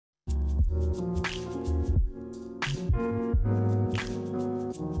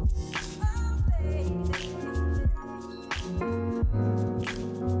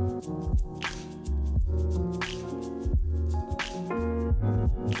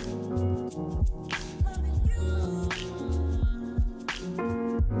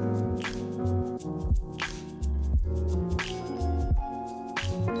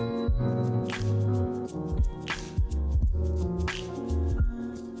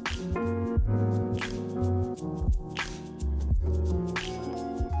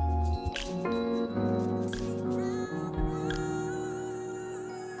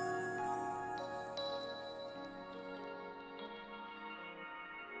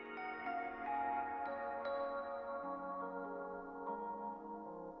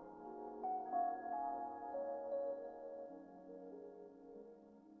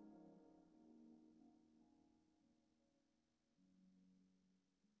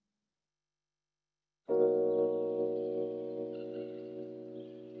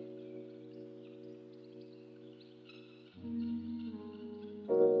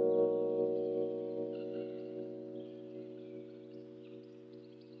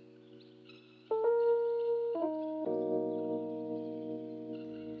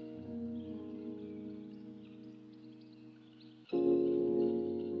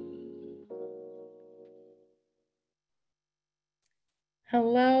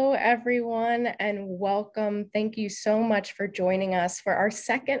Hello, everyone, and welcome. Thank you so much for joining us for our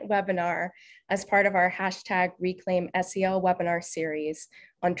second webinar as part of our hashtag Reclaim SEL webinar series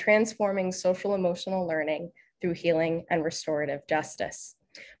on transforming social emotional learning through healing and restorative justice.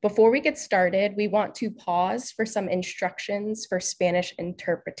 Before we get started, we want to pause for some instructions for Spanish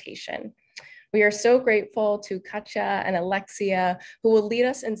interpretation. We are so grateful to Katya and Alexia, who will lead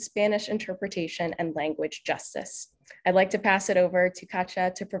us in Spanish interpretation and language justice. I'd like to pass it over to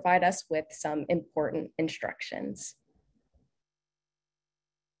Katya to provide us with some important instructions.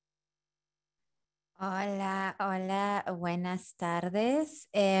 Hola, hola, buenas tardes.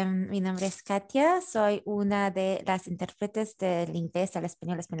 Mi nombre es Katia, soy una de las intérpretes del inglés al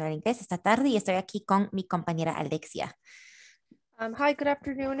español al inglés esta tarde y estoy aquí con mi compañera Alexia. Hi, good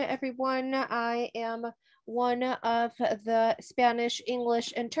afternoon, everyone. I am one of the Spanish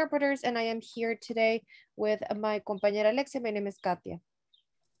English interpreters, and I am here today with my compañera Alexia. My name is Katia.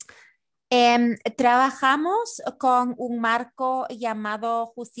 Trabajamos con un marco llamado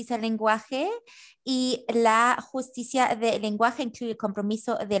justicia del lenguaje y la justicia del lenguaje incluye el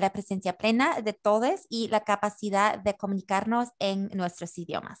compromiso de la presencia plena de todos y la capacidad de comunicarnos en nuestros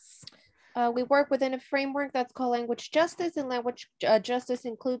idiomas. We work within a framework that's called language justice, and language justice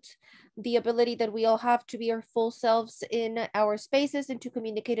includes the ability that we all have to be our full selves in our spaces and to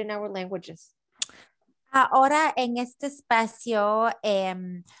communicate in our languages. Ahora en este espacio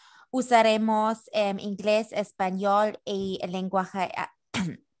usaremos inglés, español y el lenguaje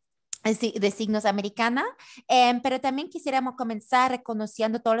de signos americana, pero también quisiéramos comenzar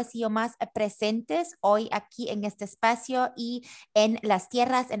reconociendo todos los idiomas presentes hoy aquí en este espacio y en las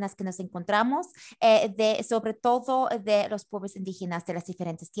tierras en las que nos encontramos, sobre todo de los pueblos indígenas de las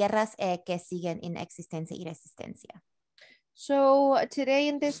diferentes tierras que siguen en existencia y resistencia. So today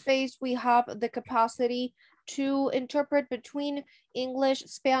in this space, we have the capacity to interpret between English,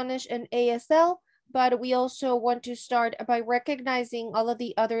 Spanish, and ASL, but we also want to start by recognizing all of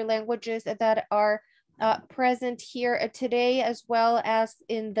the other languages that are present here today, as well as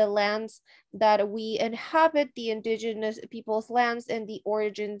in the lands that we inhabit, the indigenous people's lands and the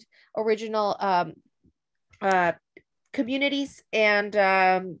original communities, and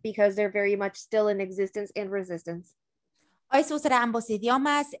because they're very much still in existence and resistance. Hoy se usará ambos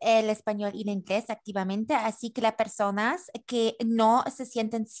idiomas, el español y el inglés activamente, así que las personas que no se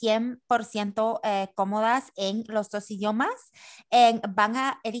sienten 100% cómodas en los dos idiomas van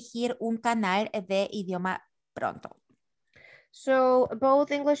a elegir un canal de idioma pronto. So both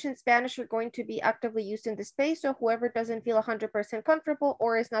English and Spanish are going to be actively used in the space. So whoever doesn't feel 100% comfortable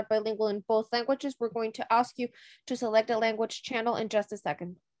or is not bilingual in both languages, we're going to ask you to select a language channel in just a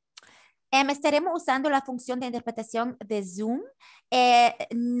second. Estaremos usando la función de interpretación de Zoom.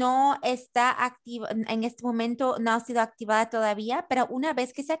 No está activa, en este momento no ha sido activada todavía, pero una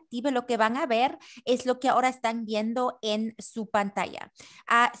vez que se active, lo que van a ver es lo que ahora están viendo en su pantalla.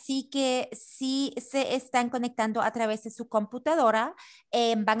 Así que si se están conectando a través de su computadora,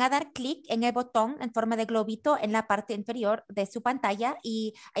 van a dar clic en el botón en forma de globito en la parte inferior de su pantalla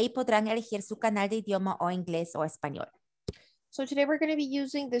y ahí podrán elegir su canal de idioma o inglés o español. So today we're going to be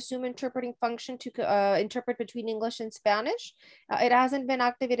using the Zoom interpreting function to interpret between English and Spanish. It hasn't been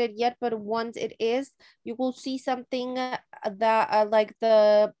activated yet, but once it is, you will see something that like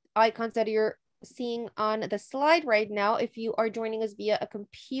the icons that you're seeing on the slide right now if you are joining us via a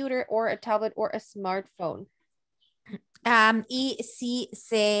computer or a tablet or a smartphone. Y si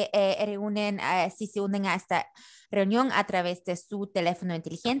se reúnen, si se unen a esta reunión a través de su teléfono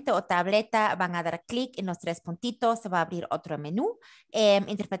inteligente o tableta, van a dar clic en los tres puntitos, se va a abrir otro menú,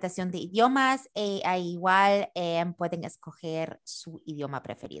 interpretación de idiomas, igual pueden escoger su idioma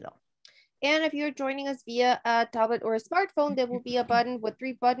preferido. And if you're joining us via a tablet or a smartphone, there will be a button with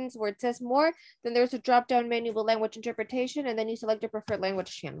 3 buttons where it says more. Then there's a drop-down menu with language interpretation, and then you select your preferred language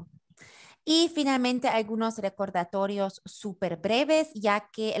channel. Y finalmente algunos recordatorios súper breves,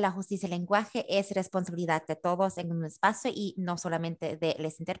 ya que la justicia del lenguaje es responsabilidad de todos en un espacio y no solamente de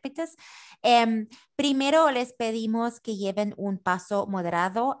los intérpretes. Primero les pedimos que lleven un paso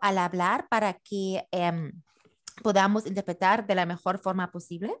moderado al hablar para que podamos interpretar de la mejor forma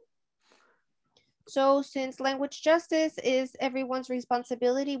posible. So since language justice is everyone's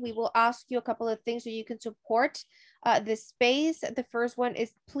responsibility, we will ask you a couple of things so you can support this space. The first one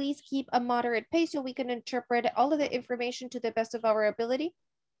is please keep a moderate pace so we can interpret all of the information to the best of our ability.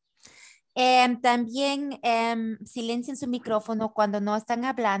 También silencien su micrófono cuando no están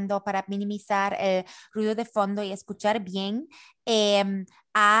hablando para minimizar el ruido de fondo y escuchar bien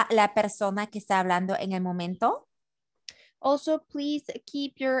a la persona que está hablando en el momento. Also, please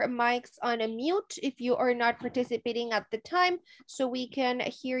keep your mics on a mute if you are not participating at the time so we can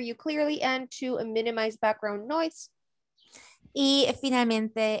hear you clearly and to minimize background noise. Y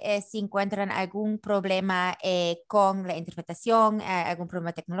finalmente, si encuentran algún problema con la interpretación, algún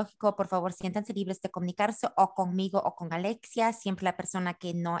problema tecnológico, por favor, siéntanse libres de comunicarse o conmigo o con Alexia, siempre la persona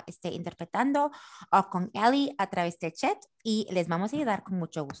que no esté interpretando, o con Ellie a través del chat, y les vamos a ayudar con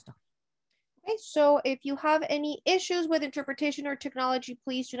mucho gusto. Okay, so if you have any issues with interpretation or technology,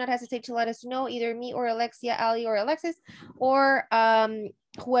 please do not hesitate to let us know, either me or Alexia, Ali, or Alexis, or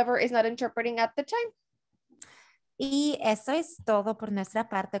whoever is not interpreting at the time. Y eso es todo por nuestra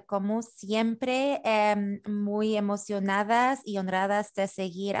parte. Como siempre, muy emocionadas y honradas de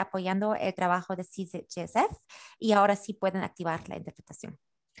seguir apoyando el trabajo de CJSF, y ahora sí pueden activar la interpretación.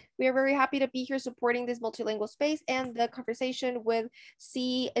 We are very happy to be here supporting this multilingual space and the conversation with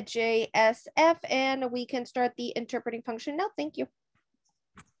CJSF, and we can start the interpreting function now. Thank you.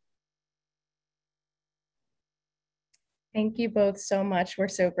 Thank you both so much. We're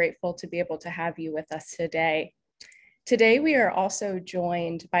so grateful to be able to have you with us today. Today, we are also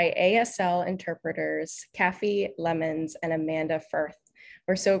joined by ASL interpreters, Kathy Lemons and Amanda Firth.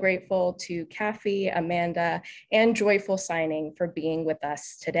 We're so grateful to Kathy, Amanda, and Joyful Signing for being with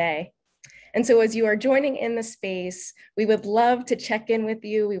us today. And so as you are joining in the space, we would love to check in with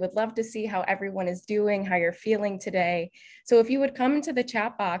you. We would love to see how everyone is doing, how you're feeling today. So if you would come into the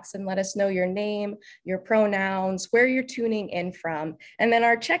chat box and let us know your name, your pronouns, where you're tuning in from. And then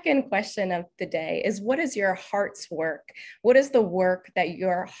our check-in question of the day is, what is your heart's work? What is the work that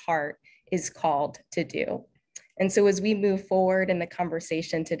your heart is called to do? And so as we move forward in the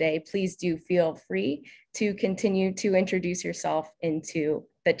conversation today, please do feel free to continue to introduce yourself into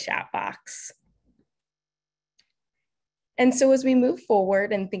the chat box. And so as we move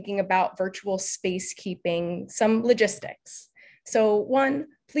forward and thinking about virtual space keeping, some logistics. So one,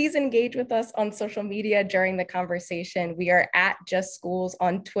 please engage with us on social media during the conversation. We are at Just Schools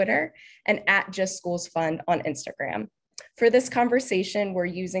on Twitter and at Just Schools Fund on Instagram. For this conversation, we're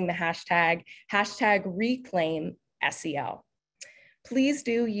using the hashtag #ReclaimSEL. Please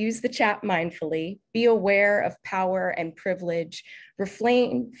do use the chat mindfully, be aware of power and privilege,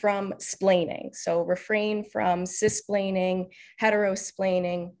 refrain from splaining. So refrain from cis-splaining,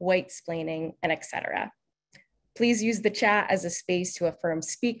 hetero-splaining, white-splaining, and etc. Please use the chat as a space to affirm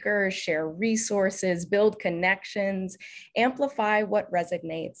speakers, share resources, build connections, amplify what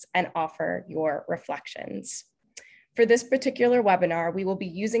resonates, and offer your reflections. For this particular webinar, we will be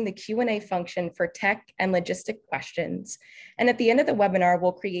using the Q&A function for tech and logistic questions. And at the end of the webinar,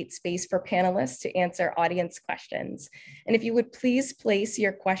 we'll create space for panelists to answer audience questions. And if you would please place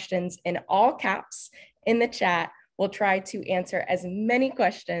your questions in all caps in the chat, we'll try to answer as many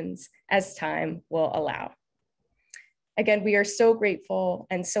questions as time will allow. Again, we are so grateful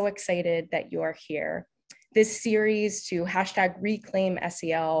and so excited that you are here. This series to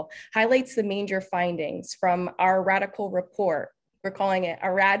 #ReclaimSEL highlights the major findings from our radical report, we're calling it a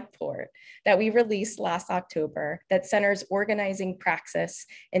radport, that we released last October that centers organizing praxis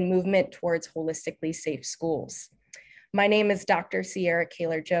and movement towards holistically safe schools. My name is Dr. Sierra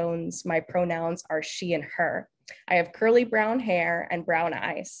Kaler-Jones. My pronouns are she and her. I have curly brown hair and brown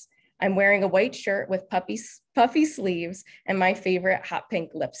eyes. I'm wearing a white shirt with puffy sleeves and my favorite hot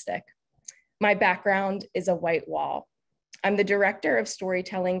pink lipstick. My background is a white wall. I'm the Director of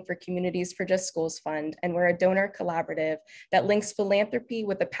Storytelling for Communities for Just Schools Fund, and we're a donor collaborative that links philanthropy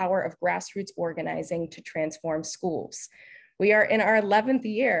with the power of grassroots organizing to transform schools. We are in our 11th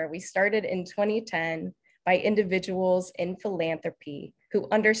year. We started in 2010 by individuals in philanthropy who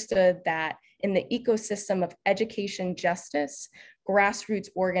understood that in the ecosystem of education justice, grassroots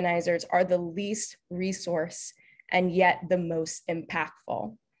organizers are the least resource and yet the most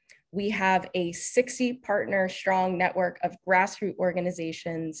impactful. We have a 60 partner strong network of grassroots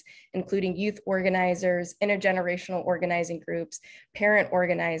organizations, including youth organizers, intergenerational organizing groups, parent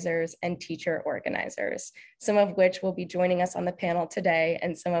organizers, and teacher organizers, some of which will be joining us on the panel today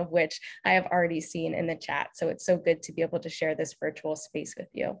and some of which I have already seen in the chat. So it's so good to be able to share this virtual space with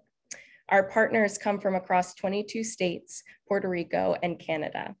you. Our partners come from across 22 states, Puerto Rico, and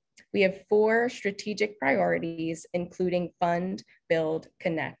Canada. We have 4 strategic priorities, including fund, build,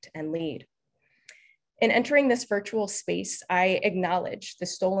 connect, and lead. In entering this virtual space, I acknowledge the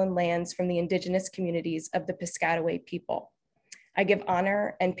stolen lands from the indigenous communities of the Piscataway people. I give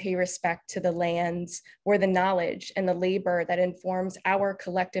honor and pay respect to the lands where the knowledge and the labor that informs our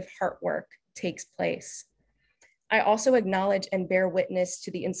collective heart work takes place. I also acknowledge and bear witness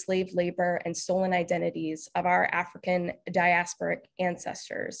to the enslaved labor and stolen identities of our African diasporic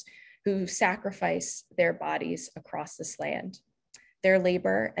ancestors who sacrificed their bodies across this land. Their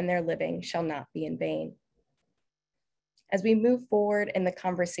labor and their living shall not be in vain. As we move forward in the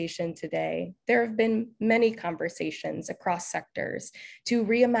conversation today, there have been many conversations across sectors to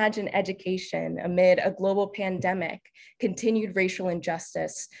reimagine education amid a global pandemic, continued racial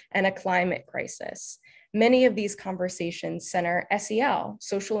injustice, and a climate crisis. Many of these conversations center SEL,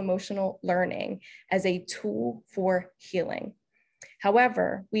 social emotional learning, as a tool for healing.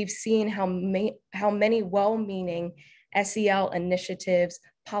 However, we've seen how many well-meaning SEL initiatives,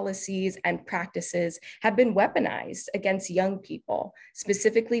 policies, and practices have been weaponized against young people,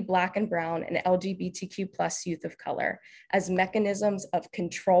 specifically Black and Brown and LGBTQ+ youth of color, as mechanisms of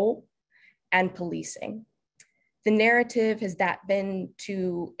control and policing. The narrative has been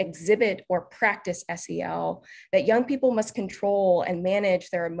to exhibit or practice SEL, that young people must control and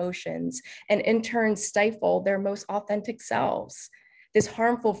manage their emotions and in turn stifle their most authentic selves. This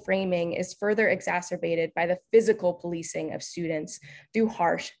harmful framing is further exacerbated by the physical policing of students through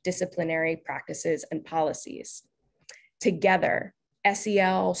harsh disciplinary practices and policies. Together,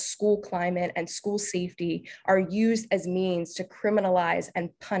 SEL, school climate, and school safety are used as means to criminalize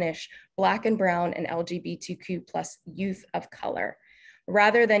and punish Black and Brown and LGBTQ+ youth of color,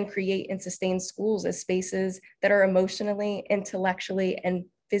 rather than create and sustain schools as spaces that are emotionally, intellectually, and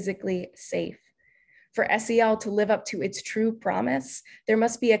physically safe. For SEL to live up to its true promise, there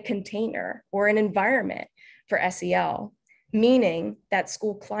must be a container or an environment for SEL, meaning that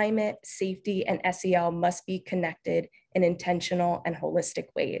school climate, safety, and SEL must be connected in intentional and holistic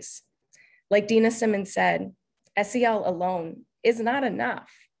ways. Like Dina Simmons said, SEL alone is not enough.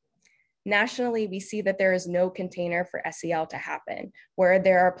 Nationally, we see that there is no container for SEL to happen, where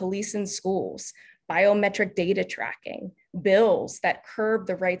there are police in schools, biometric data tracking, bills that curb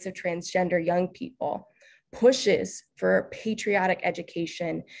the rights of transgender young people, pushes for patriotic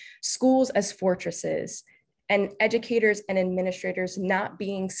education, schools as fortresses, and educators and administrators not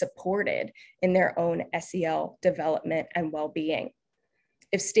being supported in their own SEL development and well-being.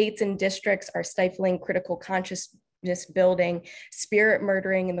 If states and districts are stifling critical consciousness building, spirit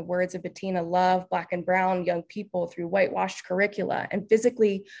murdering, in the words of Bettina Love, Black and Brown young people through whitewashed curricula, and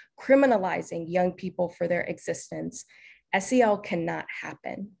physically criminalizing young people for their existence, SEL cannot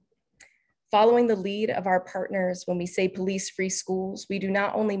happen. Following the lead of our partners, when we say police-free schools, we do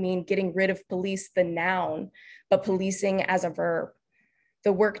not only mean getting rid of police, the noun, but policing as a verb.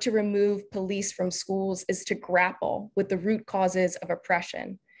 The work to remove police from schools is to grapple with the root causes of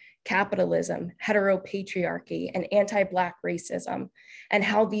oppression, capitalism, heteropatriarchy, and anti-Black racism, and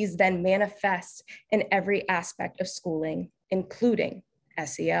how these then manifest in every aspect of schooling, including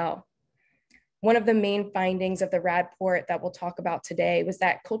SEL. One of the main findings of the radport that we'll talk about today was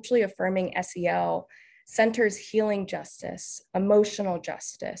that culturally affirming SEL centers healing justice, emotional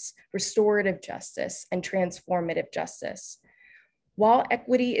justice, restorative justice, and transformative justice. While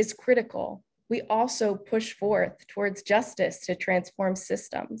equity is critical, we also push forth towards justice to transform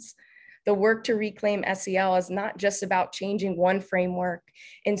systems. The work to reclaim SEL is not just about changing one framework,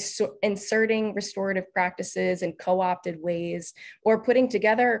 inserting restorative practices in co-opted ways, or putting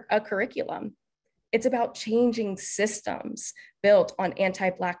together a curriculum. It's about changing systems built on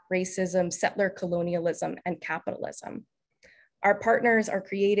anti-Black racism, settler colonialism, and capitalism. Our partners are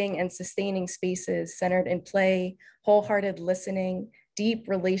creating and sustaining spaces centered in play, wholehearted listening, deep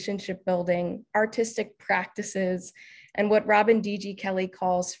relationship building, artistic practices, and what Robin D.G. Kelly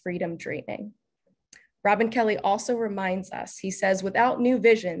calls freedom dreaming. Robin Kelly also reminds us, he says, without new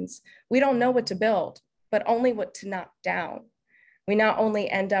visions, we don't know what to build, but only what to knock down. We not only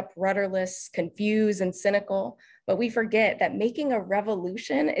end up rudderless, confused, and cynical, but we forget that making a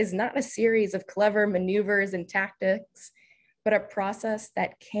revolution is not a series of clever maneuvers and tactics, but a process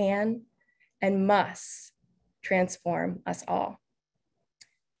that can and must transform us all.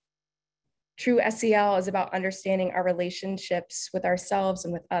 True SEL is about understanding our relationships with ourselves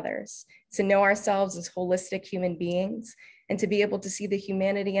and with others, to know ourselves as holistic human beings, and to be able to see the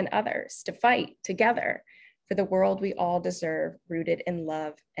humanity in others, to fight together for the world we all deserve, rooted in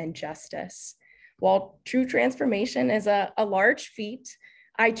love and justice. While true transformation is a large feat,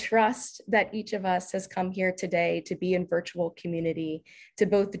 I trust that each of us has come here today to be in virtual community, to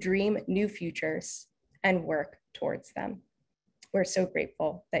both dream new futures and work towards them. We're so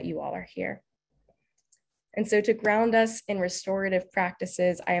grateful that you all are here. And so to ground us in restorative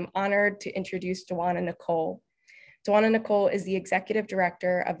practices, I am honored to introduce Joanna Nicole. Joanna Nicole is the Executive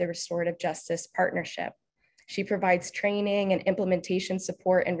Director of the Restorative Justice Partnership. She provides training and implementation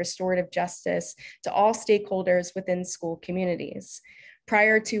support in restorative justice to all stakeholders within school communities.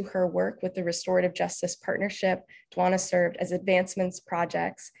 Prior to her work with the Restorative Justice Partnership, Joanna served as Advancements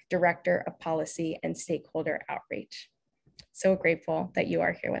Projects Director of Policy and Stakeholder Outreach. So grateful that you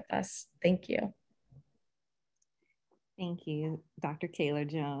are here with us. Thank you. Thank you, Dr. Kayla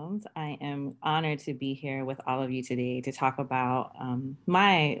Jones. I am honored to be here with all of you today to talk about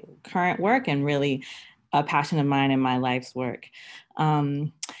my current work and really a passion of mine in my life's work.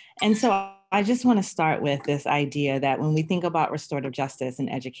 And so I just want to start with this idea that when we think about restorative justice in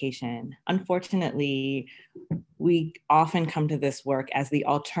education, unfortunately, we often come to this work as the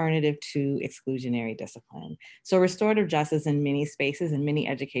alternative to exclusionary discipline. So restorative justice in many spaces, in many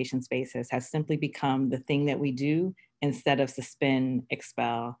education spaces, has simply become the thing that we do instead of suspend,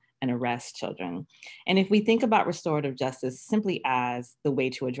 expel, and arrest children. And if we think about restorative justice simply as the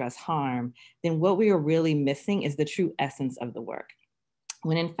way to address harm, then what we are really missing is the true essence of the work.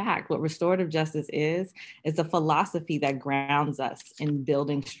 When in fact, what restorative justice is a philosophy that grounds us in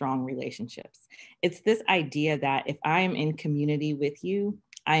building strong relationships. It's this idea that if I am in community with you,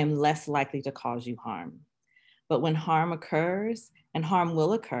 I am less likely to cause you harm. But when harm occurs, and harm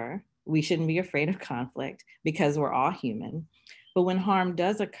will occur, we shouldn't be afraid of conflict because we're all human. But when harm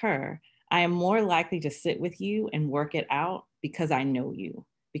does occur, I am more likely to sit with you and work it out because I know you,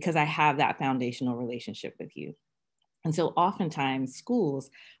 because I have that foundational relationship with you. And so oftentimes schools,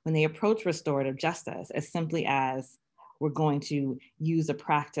 when they approach restorative justice as simply as we're going to use a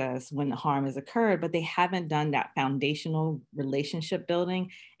practice when the harm has occurred, but they haven't done that foundational relationship building,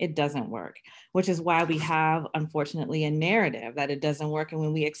 it doesn't work, which is why we have, unfortunately, a narrative that it doesn't work. And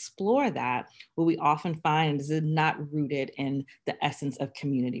when we explore that, what we often find is it's not rooted in the essence of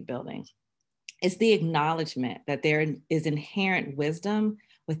community building. It's the acknowledgement that there is inherent wisdom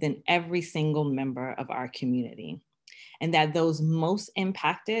within every single member of our community, and that those most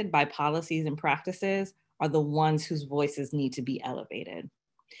impacted by policies and practices are the ones whose voices need to be elevated.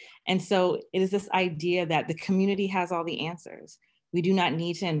 And so it is this idea that the community has all the answers. We do not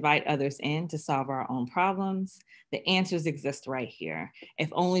need to invite others in to solve our own problems. The answers exist right here, if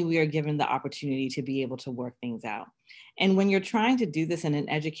only we are given the opportunity to be able to work things out. And when you're trying to do this in an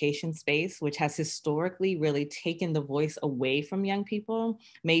education space, which has historically really taken the voice away from young people,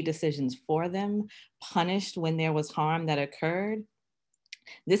 made decisions for them, punished when there was harm that occurred,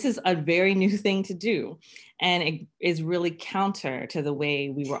 this is a very new thing to do. And it is really counter to the way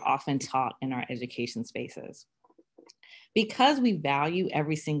we were often taught in our education spaces. Because we value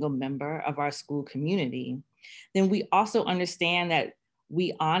every single member of our school community, then we also understand that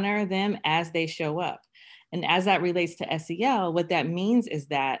we honor them as they show up. And as that relates to SEL, what that means is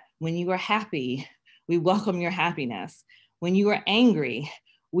that when you are happy, we welcome your happiness. When you are angry,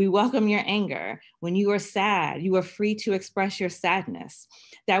 we welcome your anger. When you are sad, you are free to express your sadness.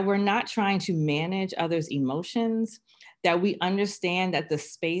 That we're not trying to manage others' emotions, that we understand that the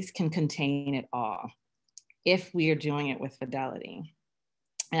space can contain it all if we are doing it with fidelity.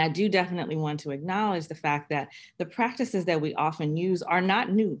 And I do definitely want to acknowledge the fact that the practices that we often use are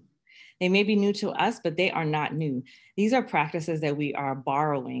not new. They may be new to us, but they are not new. These are practices that we are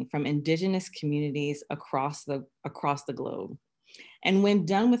borrowing from indigenous communities across the globe. And when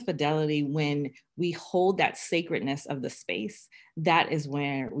done with fidelity, when we hold that sacredness of the space, that is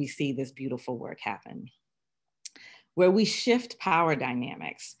where we see this beautiful work happen. Where we shift power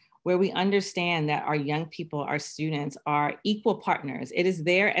dynamics, where we understand that our young people, our students are equal partners. It is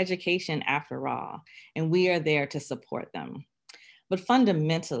their education after all, and we are there to support them. But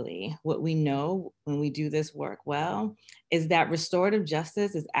fundamentally, what we know when we do this work well is that restorative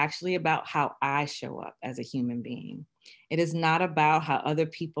justice is actually about how I show up as a human being. It is not about how other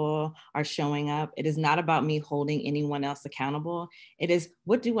people are showing up. It is not about me holding anyone else accountable. It is,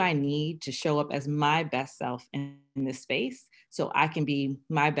 what do I need to show up as my best self in this space so I can be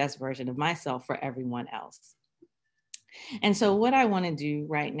my best version of myself for everyone else? And so what I want to do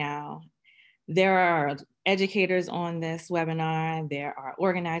right now, there are educators on this webinar, there are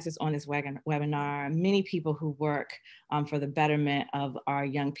organizers on this webinar, many people who work for the betterment of our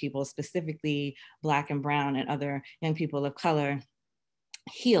young people, specifically Black and Brown and other young people of color,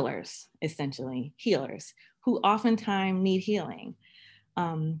 healers, essentially, healers, who oftentimes need healing.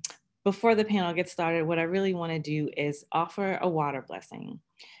 Before the panel gets started, what I really want to do is offer a water blessing.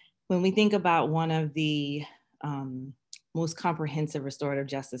 When we think about one of the most comprehensive restorative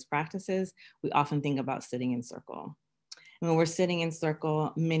justice practices, we often think about sitting in circle. When we're sitting in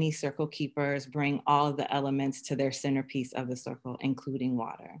circle, many circle keepers bring all of the elements to their centerpiece of the circle, including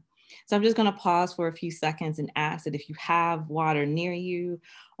water. So I'm just going to pause for a few seconds and ask that if you have water near you,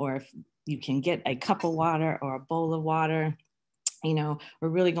 or if you can get a cup of water or a bowl of water, you know,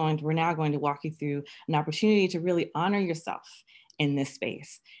 we're now going to walk you through an opportunity to really honor yourself in this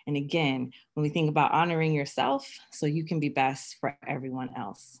space. And again, when we think about honoring yourself, so you can be best for everyone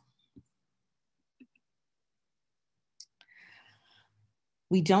else.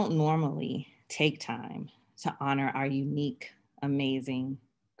 We don't normally take time to honor our unique, amazing,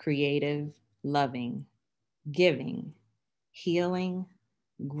 creative, loving, giving, healing,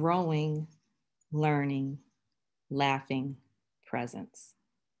 growing, learning, laughing presence.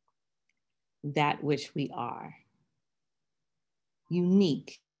 That which we are.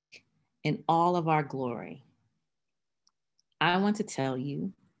 Unique in all of our glory. I want to tell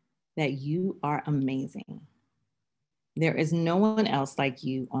you that you are amazing. There is no one else like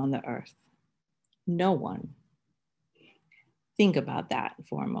you on the earth. No one. Think about that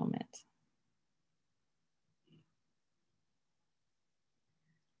for a moment.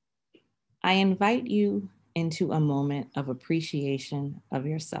 I invite you into a moment of appreciation of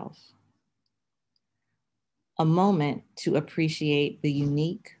yourself. A moment to appreciate the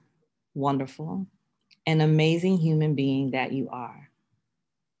unique, wonderful, and amazing human being that you are.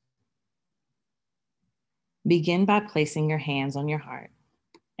 Begin by placing your hands on your heart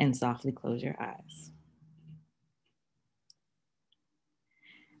and softly close your eyes.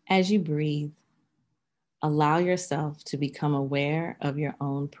 As you breathe, allow yourself to become aware of your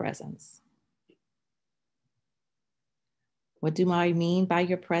own presence. What do I mean by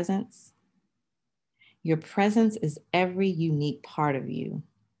your presence? Your presence is every unique part of you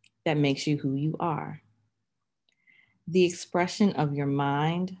that makes you who you are. The expression of your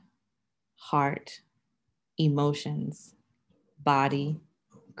mind, heart, emotions, body,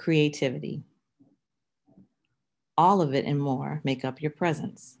 creativity. All of it and more make up your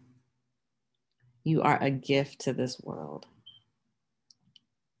presence. You are a gift to this world.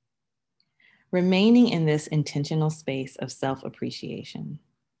 Remaining in this intentional space of self-appreciation,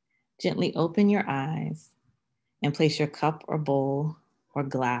 gently open your eyes and place your cup or bowl or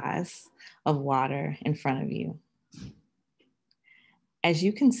glass of water in front of you. As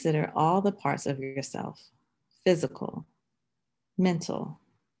you consider all the parts of yourself, physical, mental,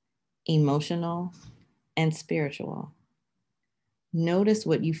 emotional, and spiritual, notice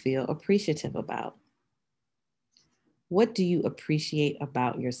what you feel appreciative about. What do you appreciate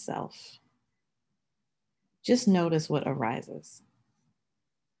about yourself? Just notice what arises.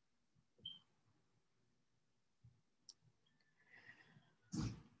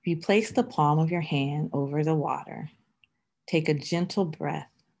 If you place the palm of your hand over the water, take a gentle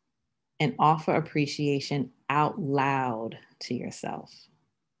breath and offer appreciation out loud to yourself.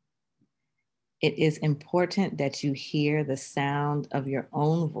 It is important that you hear the sound of your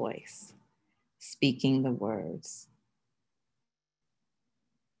own voice speaking the words.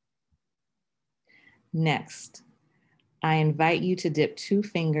 Next, I invite you to dip 2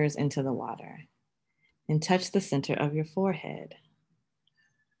 fingers into the water and touch the center of your forehead,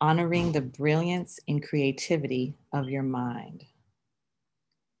 honoring the brilliance and creativity of your mind.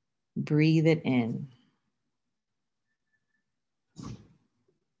 Breathe it in.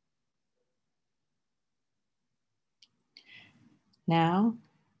 Now,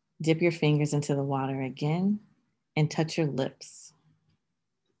 dip your fingers into the water again and touch your lips,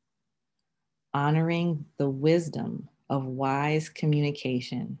 honoring the wisdom of wise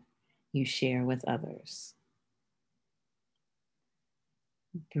communication you share with others.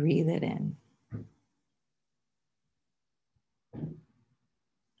 Breathe it in.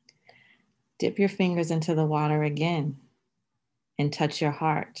 Dip your fingers into the water again and touch your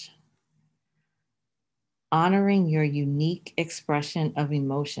heart, honoring your unique expression of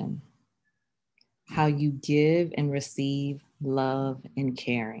emotion, how you give and receive love and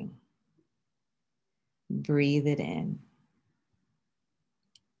caring. Breathe it in.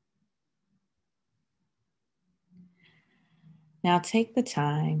 Now take the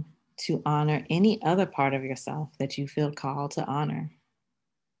time to honor any other part of yourself that you feel called to honor.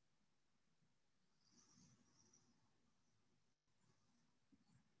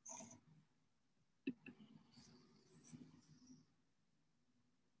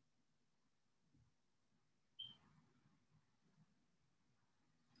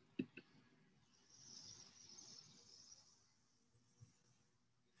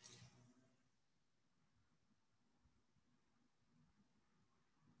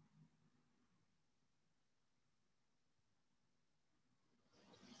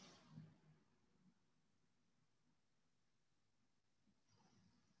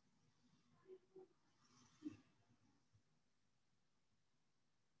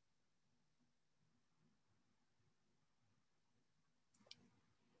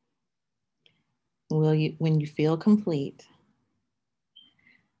 When you feel complete,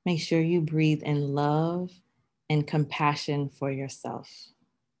 make sure you breathe in love and compassion for yourself.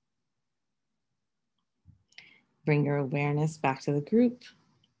 Bring your awareness back to the group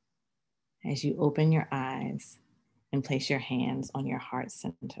as you open your eyes and place your hands on your heart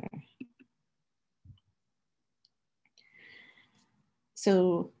center.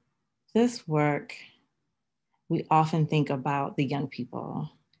 So this work, we often think about the young people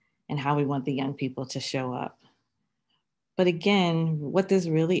and how we want the young people to show up. But again, what this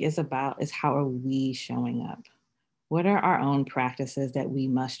really is about is how are we showing up? What are our own practices that we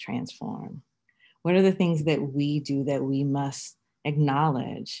must transform? What are the things that we do that we must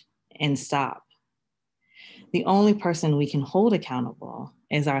acknowledge and stop? The only person we can hold accountable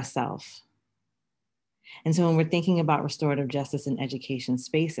is ourselves. And so when we're thinking about restorative justice in education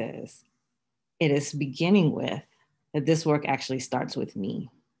spaces, it is beginning with that this work actually starts with me.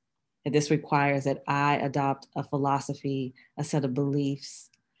 That this requires that I adopt a philosophy, a set of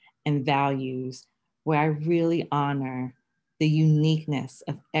beliefs and values where I really honor the uniqueness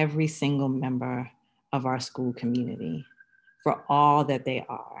of every single member of our school community for all that they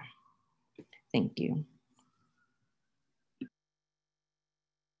are. Thank you.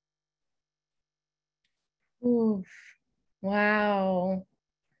 Oof. Wow.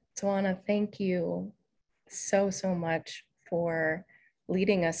 Tawana, thank you so much for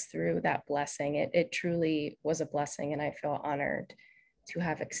leading us through that blessing. It truly was a blessing, and I feel honored to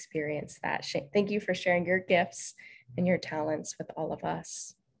have experienced that. Thank you for sharing your gifts and your talents with all of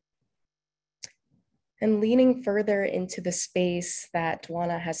us. And leaning further into the space that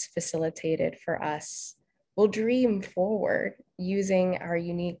Tawana has facilitated for us, we'll dream forward using our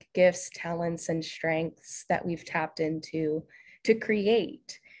unique gifts, talents, and strengths that we've tapped into to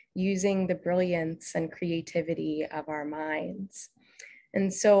create, using the brilliance and creativity of our minds.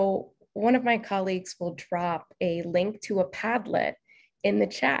 And so one of my colleagues will drop a link to a Padlet in the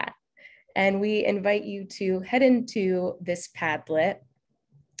chat, and we invite you to head into this Padlet.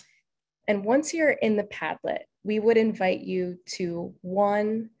 And once you're in the Padlet, we would invite you to,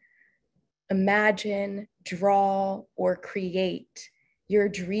 one, imagine, draw, or create your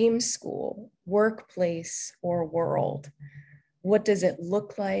dream school, workplace, or world. What does it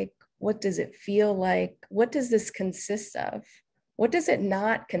look like? What does it feel like? What does this consist of? What does it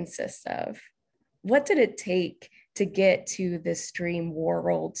not consist of? What did it take to get to this dream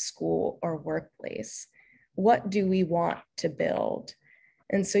world, school, or workplace? What do we want to build?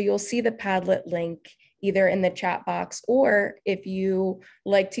 And so you'll see the Padlet link either in the chat box, or if you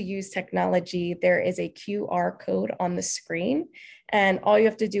like to use technology, there is a QR code on the screen. And all you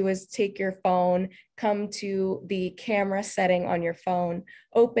have to do is take your phone, come to the camera setting on your phone,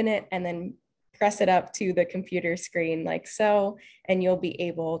 open it, and then press it up to the computer screen like so, and you'll be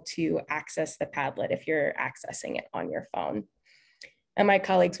able to access the Padlet if you're accessing it on your phone. And my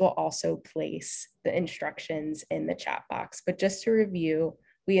colleagues will also place the instructions in the chat box. But just to review,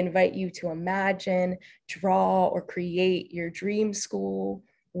 we invite you to imagine, draw, or create your dream school,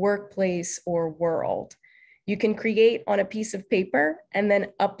 workplace, or world. You can create on a piece of paper and then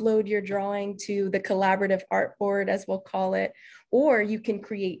upload your drawing to the collaborative artboard, as we'll call it, or you can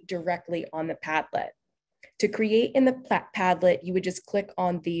create directly on the Padlet. To create in the Padlet, you would just click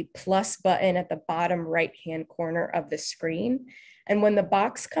on the plus button at the bottom right-hand corner of the screen. And when the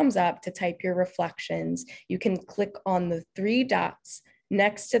box comes up to type your reflections, you can click on the 3 dots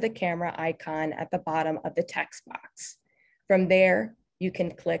next to the camera icon at the bottom of the text box. From there, you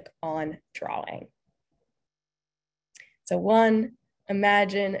can click on drawing. So 1,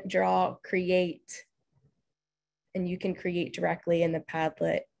 imagine, draw, create, and you can create directly in the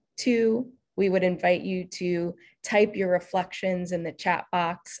Padlet. 2, we would invite you to type your reflections in the chat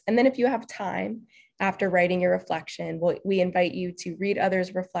box. And then if you have time after writing your reflection, we invite you to read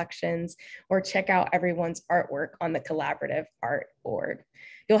others' reflections or check out everyone's artwork on the collaborative art board.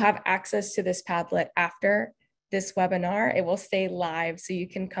 You'll have access to this Padlet after this webinar. It will stay live so you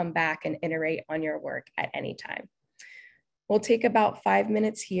can come back and iterate on your work at any time. We'll take about 5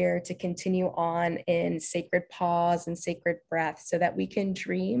 minutes here to continue on in sacred pause and sacred breath so that we can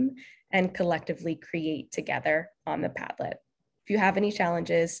dream and collectively create together on the Padlet. If you have any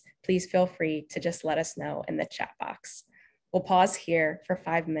challenges, please feel free to just let us know in the chat box. We'll pause here for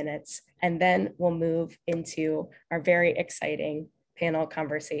 5 minutes and then we'll move into our very exciting panel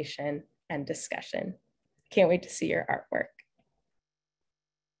conversation and discussion. Can't wait to see your artwork.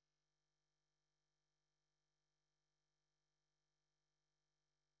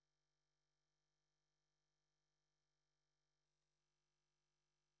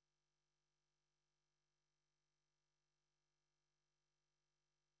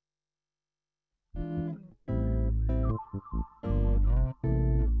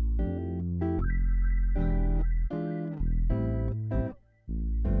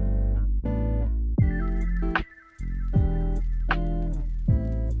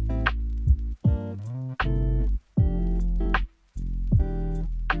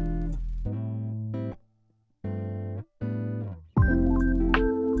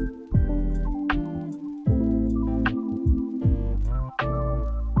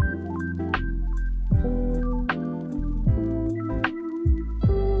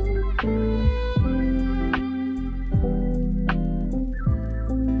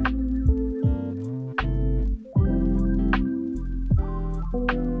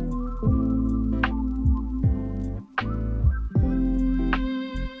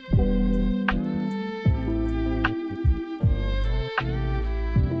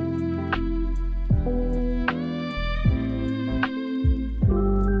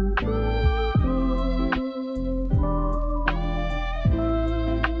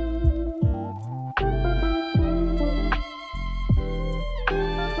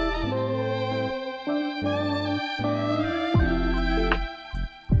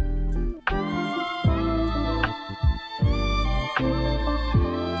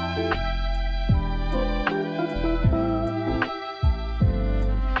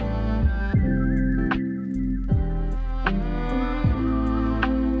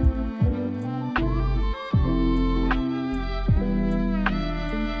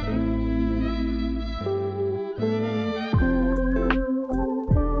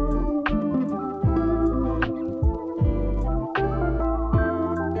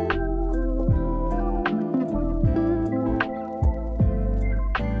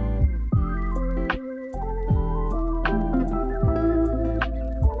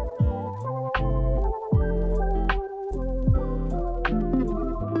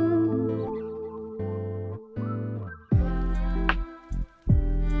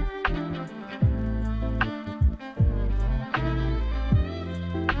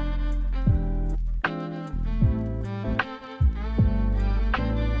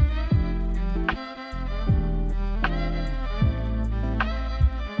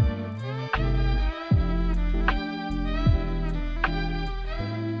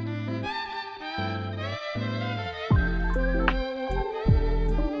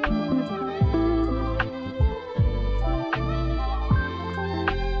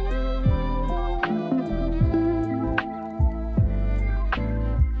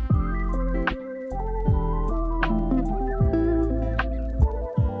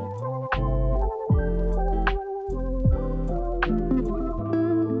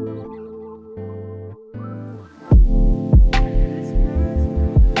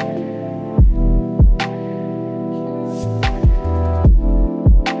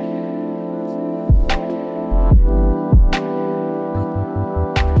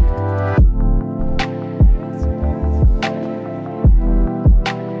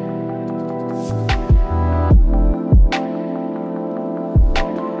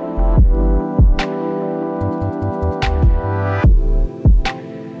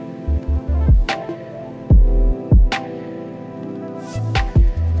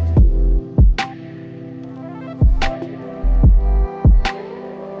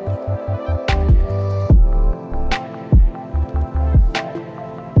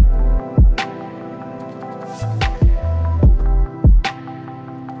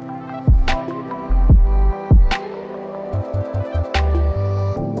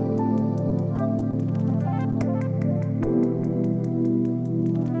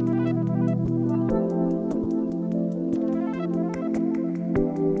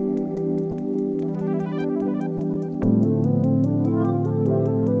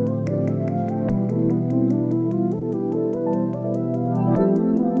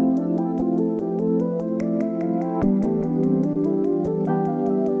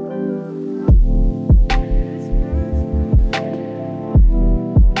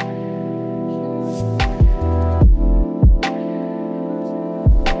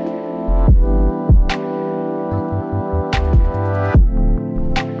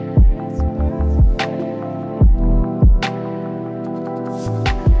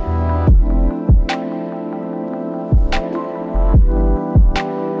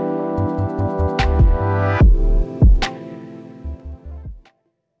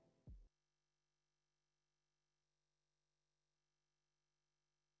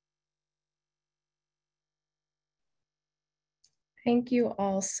 Thank you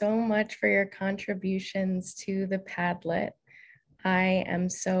all so much for your contributions to the Padlet. I am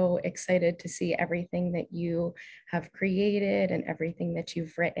so excited to see everything that you have created and everything that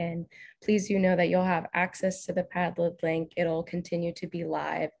you've written. Please do know that you'll have access to the Padlet link. It'll continue to be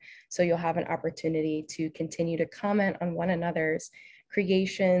live, so you'll have an opportunity to continue to comment on one another's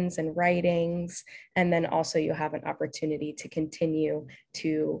creations and writings, and then also you'll have an opportunity to continue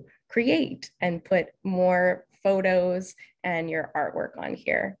to create and put more photos and your artwork on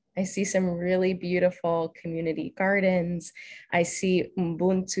here. I see some really beautiful community gardens. I see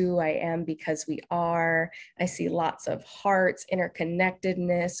Ubuntu, I am because we are. I see lots of hearts,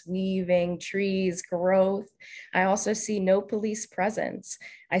 interconnectedness, weaving, trees, growth. I also see no police presence.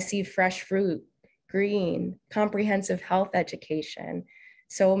 I see fresh fruit, green, comprehensive health education.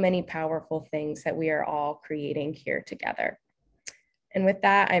 So many powerful things that we are all creating here together. And with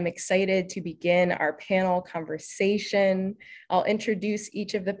that, I'm excited to begin our panel conversation. I'll introduce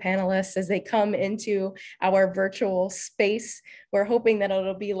each of the panelists as they come into our virtual space. We're hoping that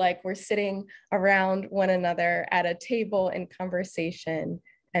it'll be like we're sitting around one another at a table in conversation,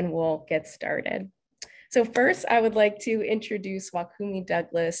 and we'll get started. So first, I would like to introduce Wakumi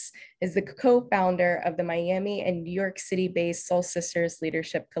Douglas, is the co-founder of the Miami and New York City-based Soul Sisters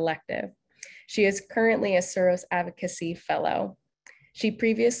Leadership Collective. She is currently a Soros Advocacy Fellow. She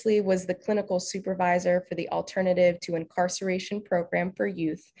previously was the clinical supervisor for the Alternative to Incarceration program for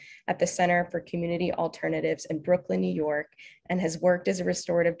youth at the Center for Community Alternatives in Brooklyn, New York, and has worked as a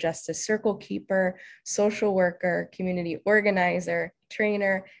restorative justice circle keeper, social worker, community organizer,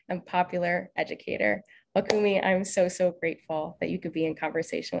 trainer, and popular educator. Wakumi, I'm so grateful that you could be in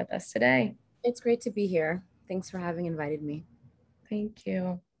conversation with us today. It's great to be here. Thanks for having invited me. Thank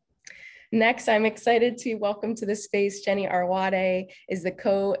you. Next, I'm excited to welcome to the space Jenny Arwade, is the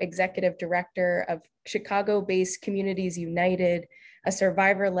co-executive director of Chicago-based Communities United, a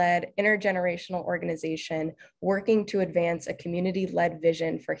survivor-led intergenerational organization working to advance a community-led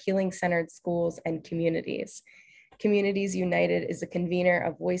vision for healing-centered schools and communities. Communities United is the convener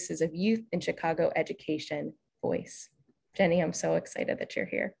of Voices of Youth in Chicago Education, VOICE. Jenny, I'm so excited that you're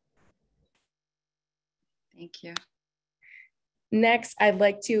here. Thank you. Next, I'd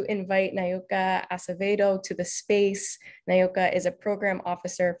like to invite Nayoka Acevedo to the space. Nayoka is a program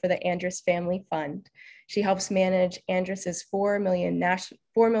officer for the Andrus Family Fund. She helps manage Andrus's $4 million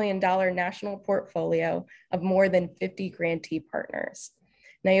national portfolio of more than 50 grantee partners.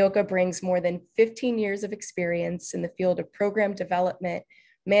 Nayoka brings more than 15 years of experience in the field of program development,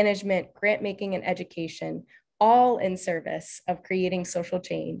 management, grant making, and education, all in service of creating social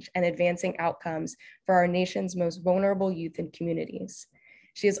change and advancing outcomes for our nation's most vulnerable youth and communities.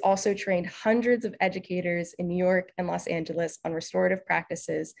 She has also trained hundreds of educators in New York and Los Angeles on restorative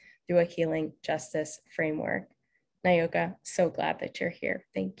practices through a healing justice framework. Nayoka, so glad that you're here.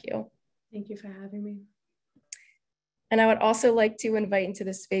 Thank you. Thank you for having me. And I would also like to invite into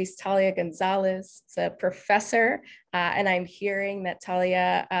the space Talia Gonzalez. She's a professor, and I'm hearing that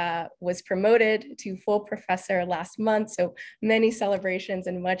Talia was promoted to full professor last month, so many celebrations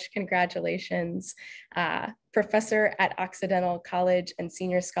and much congratulations. Professor at Occidental College and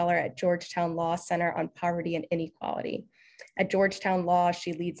senior scholar at Georgetown Law Center on Poverty and Inequality. At Georgetown Law,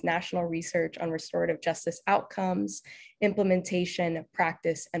 she leads national research on restorative justice outcomes, implementation,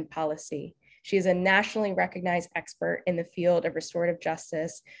 practice, and policy. She is a nationally recognized expert in the field of restorative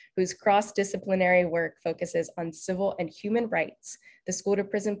justice, whose cross-disciplinary work focuses on civil and human rights, the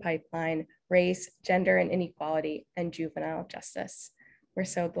school-to-prison pipeline, race, gender and inequality, and juvenile justice. We're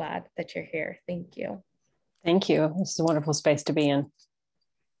so glad that you're here. Thank you. Thank you. This is a wonderful space to be in.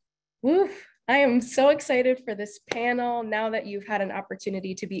 Woof. I am so excited for this panel. Now that you've had an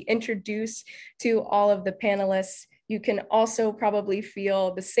opportunity to be introduced to all of the panelists, you can also probably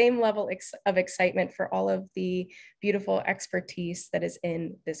feel the same level of excitement for all of the beautiful expertise that is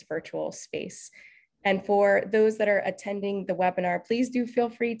in this virtual space. And for those that are attending the webinar, please do feel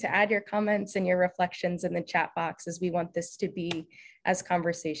free to add your comments and your reflections in the chat box, as we want this to be as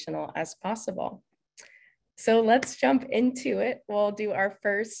conversational as possible. So let's jump into it. We'll do our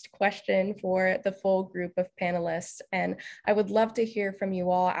first question for the full group of panelists. And I would love to hear from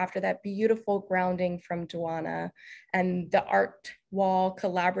you all after that beautiful grounding from Duana and the art wall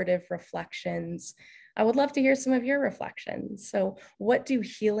collaborative reflections. I would love to hear some of your reflections. So what do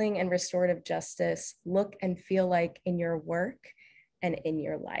healing and restorative justice look and feel like in your work and in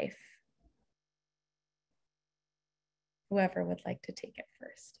your life? Whoever would like to take it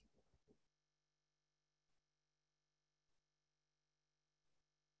first.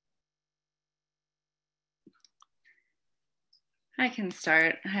 I can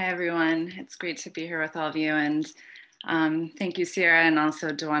start. Hi, everyone. It's great to be here with all of you. And Thank you, Sierra, and also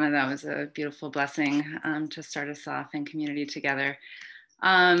Duana. That was a beautiful blessing to start us off in community together.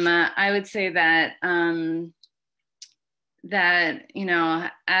 I would say that you know,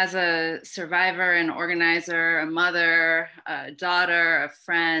 as a survivor, an organizer, a mother, a daughter, a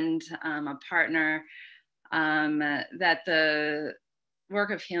friend, a partner, that the work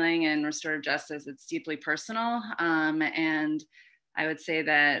of healing and restorative justice, it's deeply personal, and I would say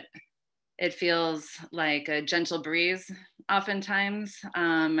that it feels like a gentle breeze oftentimes,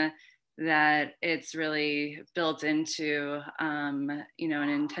 that it's really built into, you know,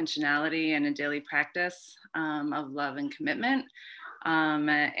 an intentionality and a daily practice of love and commitment.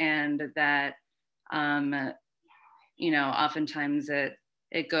 And that, you know, oftentimes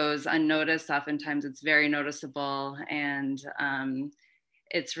it goes unnoticed, oftentimes it's very noticeable, and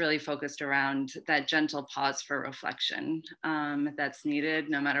it's really focused around that gentle pause for reflection that's needed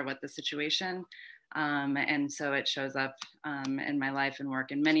no matter what the situation. And so it shows up in my life and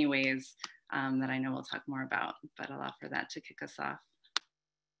work in many ways that I know we'll talk more about, but I'll offer that to kick us off.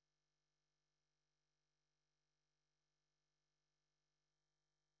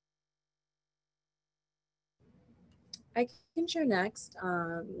 I can share next.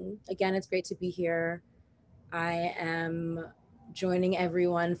 Again, it's great to be here. I am joining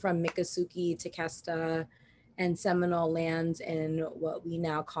everyone from Miccosukee to Kesta and Seminole lands in what we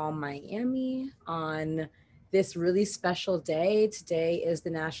now call Miami on this really special day. Today is the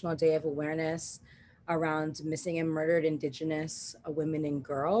National Day of Awareness around missing and murdered Indigenous women and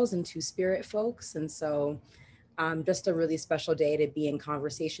girls and Two-Spirit folks. And so just a really special day to be in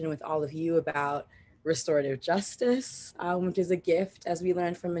conversation with all of you about restorative justice, which is a gift, as we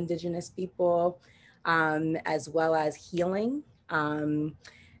learned from Indigenous people, as well as healing.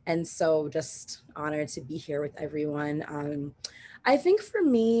 And so just honored to be here with everyone. I think for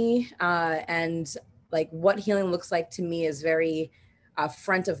me, and like what healing looks like to me is very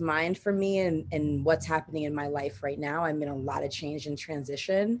front of mind for me and what's happening in my life right now. I'm in a lot of change and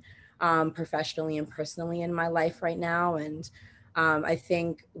transition, professionally and personally in my life right now. And I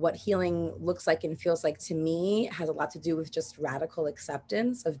think what healing looks like and feels like to me has a lot to do with just radical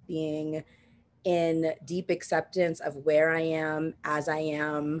acceptance of being in deep acceptance of where I am, as I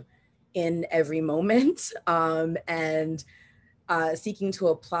am in every moment, and seeking to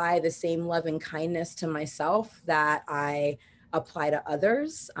apply the same love and kindness to myself that I apply to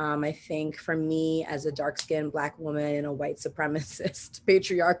others. I think for me as a dark-skinned Black woman in a white supremacist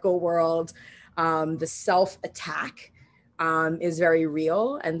patriarchal world, the self-attack is very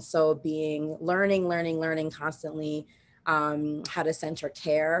real. And so learning constantly how to center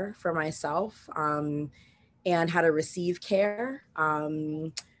care for myself and how to receive care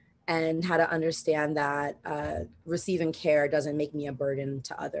and how to understand that receiving care doesn't make me a burden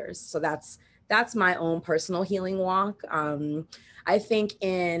to others. So that's my own personal healing walk. I think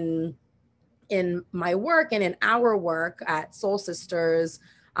in my work and in our work at Soul Sisters,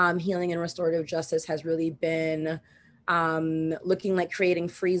 healing and restorative justice has really been looking like creating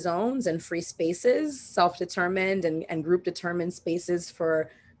free zones and free spaces, self-determined and group-determined spaces for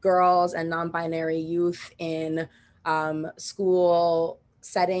girls and non-binary youth in school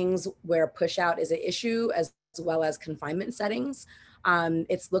settings where push out is an issue, as well as confinement settings.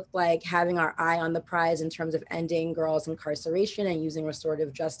 It's looked like having our eye on the prize in terms of ending girls' incarceration and using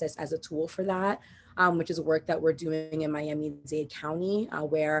restorative justice as a tool for that, which is work that we're doing in Miami-Dade County,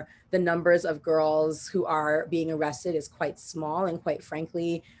 where the numbers of girls who are being arrested is quite small. And quite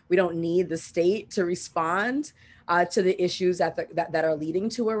frankly, we don't need the state to respond to the issues that are leading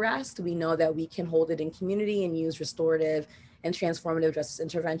to arrest. We know that we can hold it in community and use restorative and transformative justice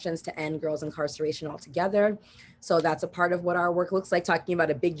interventions to end girls' incarceration altogether. So that's a part of what our work looks like, talking about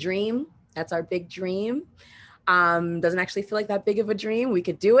a big dream. That's our big dream. Doesn't actually feel like that big of a dream. We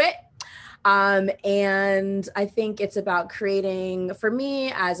could do it. And I think it's about creating, for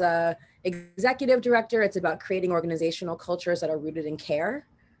me as a executive director, it's about creating organizational cultures that are rooted in care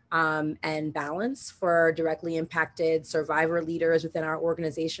and balance for directly impacted survivor leaders within our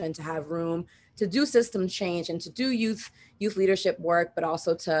organization to have room to do system change and to do youth leadership work, but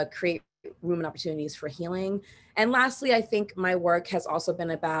also to create room and opportunities for healing. And lastly, I think my work has also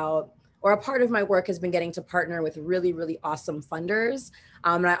been about, or a part of my work has been getting to partner with really, really awesome funders.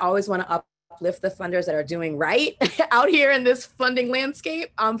 And I always want to uplift the funders that are doing right out here in this funding landscape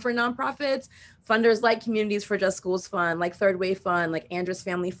for nonprofits. Funders like Communities for Just Schools Fund, like Third Wave Fund, like Andrews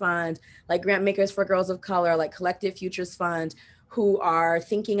Family Fund, like Grant Makers for Girls of Color, like Collective Futures Fund, who are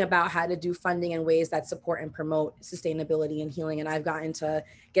thinking about how to do funding in ways that support and promote sustainability and healing. And I've gotten to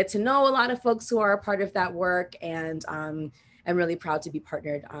get to know a lot of folks who are a part of that work, and I'm really proud to be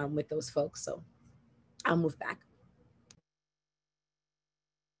partnered with those folks. So I'll move back.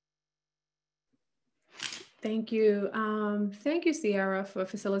 Thank you. Thank you, Sierra, for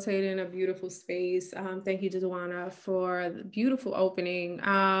facilitating a beautiful space. Thank you, Duana, for the beautiful opening.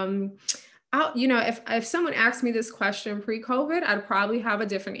 If someone asked me this question pre-COVID, I'd probably have a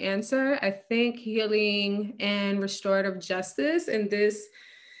different answer. I think healing and restorative justice in this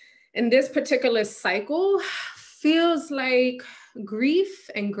particular cycle feels like grief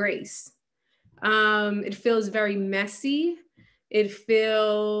and grace. It feels very messy. It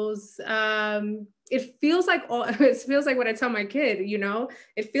feels like it feels like what I tell my kid,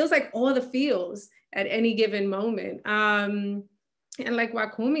 it feels like all the feels at any given moment. And like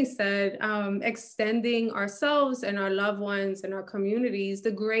Wakumi said, extending ourselves and our loved ones and our communities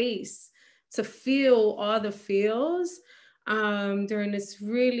the grace to feel all the feels during this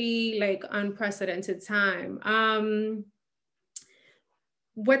really like unprecedented time.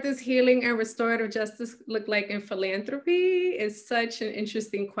 What does healing and restorative justice look like in philanthropy is such an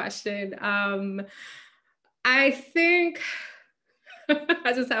interesting question. I think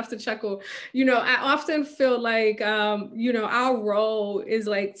I just have to chuckle. I often feel like, our role is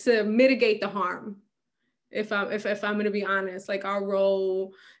like to mitigate the harm. If I'm going to be honest, like our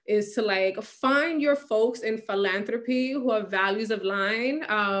role is to like find your folks in philanthropy who have values of line.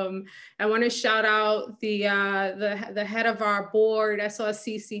 I want to shout out the head of our board. I saw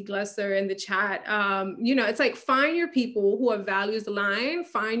CC Glusser in the chat. It's like find your people who have values aligned,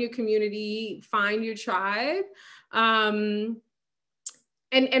 find your community, find your tribe.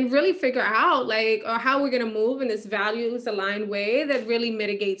 And really figure out like how we're going to move in this values aligned way that really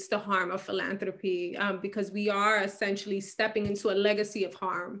mitigates the harm of philanthropy, because we are essentially stepping into a legacy of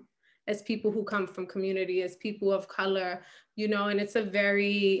harm as people who come from community, as people of color, and it's a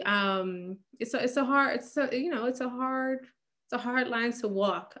very it's a hard line to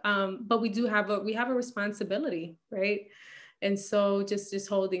walk, but we have a responsibility, right? And so just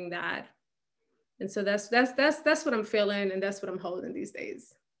holding that. And so that's what I'm feeling, and that's what I'm holding these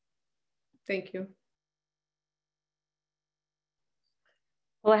days. Thank you.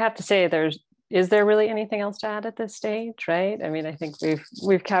 Well, I have to say, is there really anything else to add at this stage, right? I mean, I think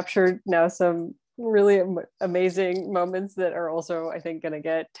we've captured now some really amazing moments that are also, I think, going to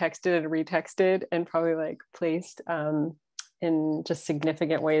get texted and retexted and probably like placed in just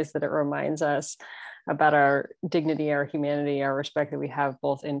significant ways that it reminds us about our dignity, our humanity, our respect that we have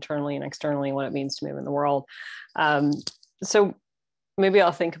both internally and externally, what it means to move in the world. So maybe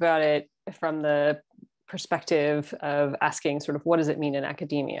I'll think about it from the perspective of asking sort of what does it mean in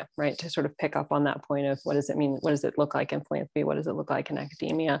academia, right? To sort of pick up on that point of what does it mean? What does it look like in philanthropy? What does it look like in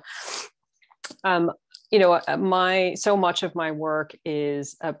academia? So much of my work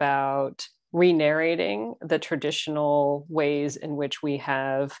is about re-narrating the traditional ways in which we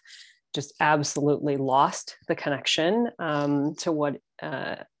have just absolutely lost the connection to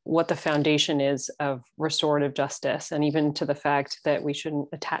what the foundation is of restorative justice, and even to the fact that we shouldn't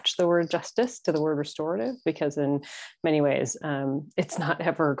attach the word justice to the word restorative, because in many ways it's not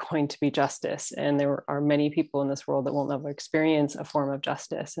ever going to be justice, and there are many people in this world that will never experience a form of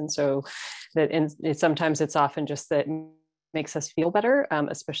justice. And so sometimes it's often just that makes us feel better,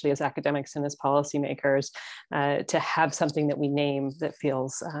 especially as academics and as policymakers, to have something that we name that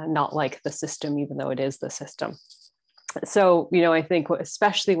feels not like the system, even though it is the system. So, I think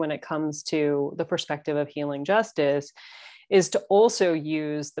especially when it comes to the perspective of healing justice, is to also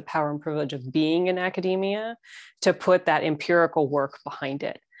use the power and privilege of being in academia to put that empirical work behind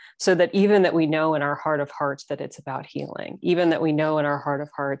it. So that even that we know in our heart of hearts that it's about healing, even that we know in our heart of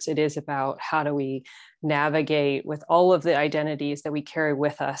hearts it is about how do we navigate with all of the identities that we carry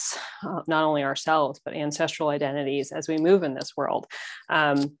with us, not only ourselves, but ancestral identities as we move in this world.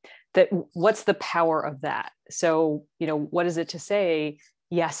 That what's the power of that? So, what is it to say,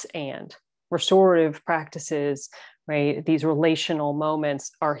 yes, and restorative practices, right? These relational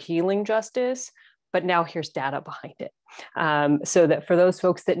moments are healing justice, but now here's data behind it. So that for those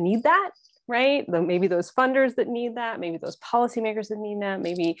folks that need that, right? Maybe those funders that need that, maybe those policymakers that need that,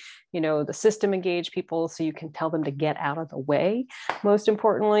 maybe, the system engaged people, so you can tell them to get out of the way. Most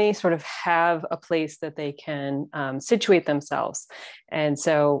importantly, sort of have a place that they can situate themselves. And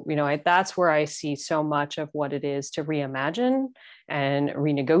so, that's where I see so much of what it is to reimagine and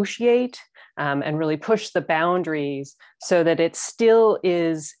renegotiate and really push the boundaries so that it still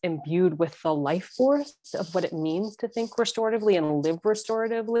is imbued with the life force of what it means to think restoratively and live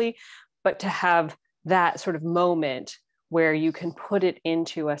restoratively, but to have that sort of moment where you can put it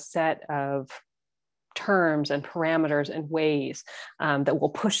into a set of terms and parameters and ways that will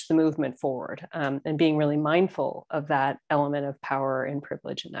push the movement forward, and being really mindful of that element of power and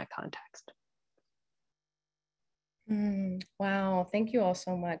privilege in that context. Wow, thank you all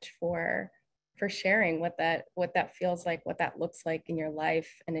so much for sharing what that feels like, what that looks like in your life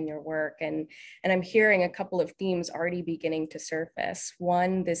and in your work. And I'm hearing a couple of themes already beginning to surface.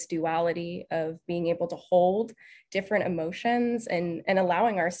 One, this duality of being able to hold different emotions and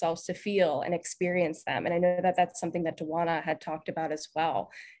allowing ourselves to feel and experience them. And I know that that's something that Dawana had talked about as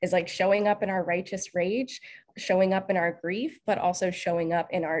well, is like showing up in our righteous rage, showing up in our grief, but also showing up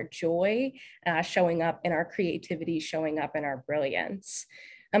in our joy, showing up in our creativity, showing up in our brilliance.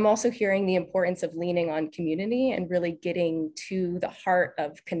 I'm also hearing the importance of leaning on community and really getting to the heart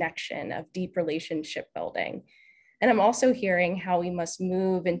of connection, of deep relationship building. And I'm also hearing how we must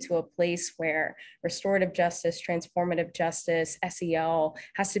move into a place where restorative justice, transformative justice, SEL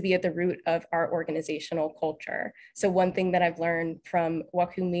has to be at the root of our organizational culture. So one thing that I've learned from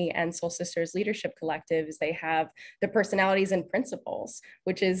Wakumi and Soul Sisters Leadership Collective is they have the personalities and principles,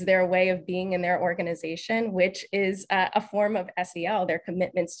 which is their way of being in their organization, which is a form of SEL, their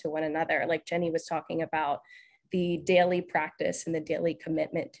commitments to one another. Like Jenny was talking about, the daily practice and the daily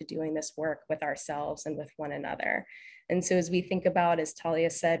commitment to doing this work with ourselves and with one another. And so as we think about, as Talia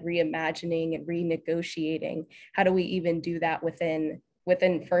said, reimagining and renegotiating, how do we even do that within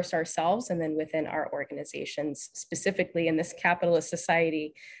first ourselves and then within our organizations, specifically in this capitalist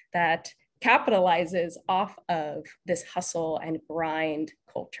society that capitalizes off of this hustle and grind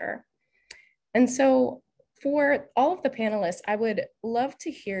culture. And so for all of the panelists, I would love to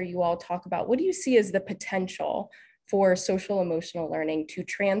hear you all talk about, what do you see as the potential for social emotional learning to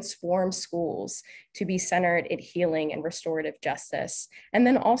transform schools to be centered at healing and restorative justice? And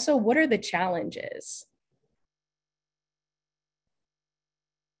then also, what are the challenges?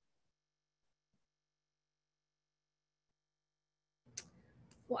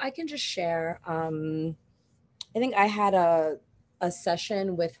 Well, I can just share. I think I had a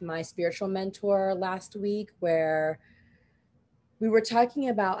session with my spiritual mentor last week where we were talking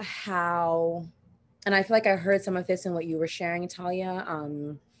about how, and I feel like I heard some of this in what you were sharing, Talia,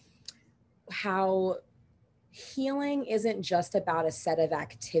 how healing isn't just about a set of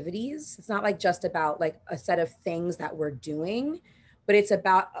activities. It's not like just about like a set of things that we're doing, but it's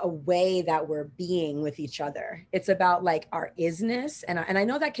about a way that we're being with each other. It's about like our isness. And I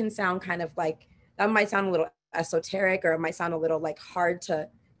know that can sound kind of like, that might sound a little esoteric, or it might sound a little like hard to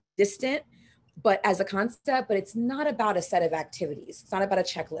distant, but as a concept, but it's not about a set of activities. It's not about a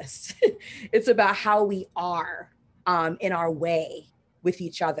checklist. It's about how we are in our way with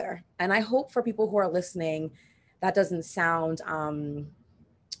each other. And I hope for people who are listening, that doesn't sound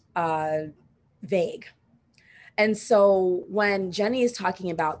vague. And so when Jenny is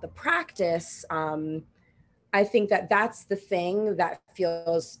talking about the practice, I think that that's the thing that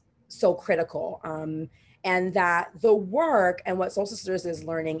feels so critical. And that the work and what Soul Sisters is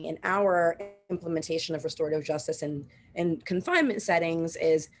learning in our implementation of restorative justice in confinement settings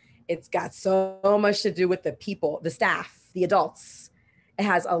is, it's got so much to do with the people, the staff, the adults. It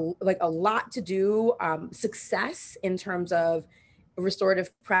has a lot to do, success in terms of restorative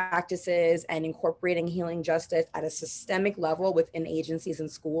practices and incorporating healing justice at a systemic level within agencies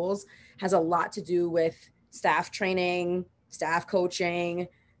and schools has a lot to do with staff training, staff coaching,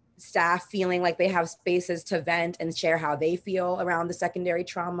 staff feeling like they have spaces to vent and share how they feel around the secondary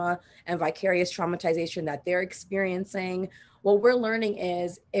trauma and vicarious traumatization that they're experiencing. What we're learning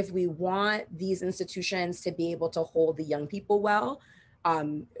is, if we want these institutions to be able to hold the young people well,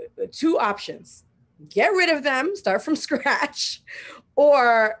 two options: get rid of them, start from scratch,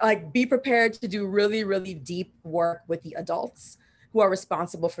 or like be prepared to do really, really deep work with the adults who are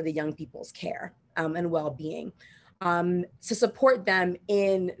responsible for the young people's care and well-being, to support them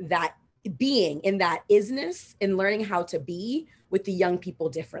in that being, in that isness, in learning how to be with the young people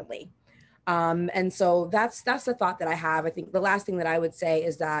differently. And so that's the thought that I have. I think the last thing that I would say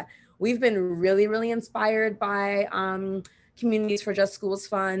is that we've been really, really inspired by Communities for Just Schools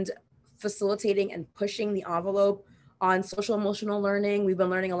Fund facilitating and pushing the envelope on social emotional learning. We've been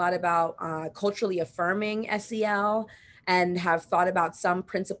learning a lot about culturally affirming SEL, and have thought about some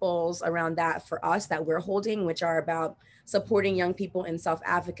principles around that for us that we're holding, which are about supporting young people in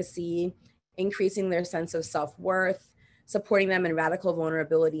self-advocacy, increasing their sense of self-worth, supporting them in radical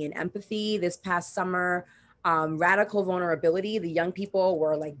vulnerability and empathy. This past summer, radical vulnerability, the young people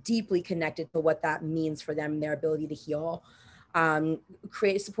were like deeply connected to what that means for them and their ability to heal.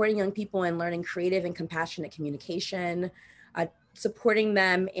 Supporting young people in learning creative and compassionate communication, supporting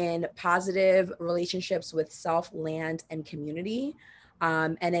them in positive relationships with self, land, and community,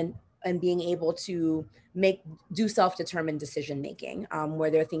 and being able to do self-determined decision making,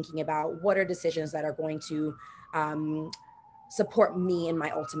 where they're thinking about what are decisions that are going to support me in my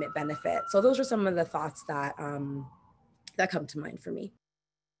ultimate benefit. So those are some of the thoughts that that come to mind for me.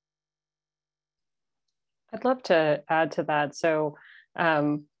 I'd love to add to that. So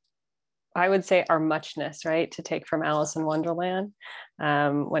I would say our muchness, right? To take from Alice in Wonderland,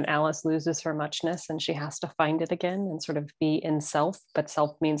 when Alice loses her muchness and she has to find it again and sort of be in self, but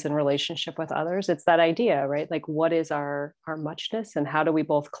self means in relationship with others. It's that idea, right? Like, what is our muchness, and how do we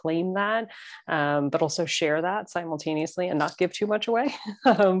both claim that, but also share that simultaneously and not give too much away,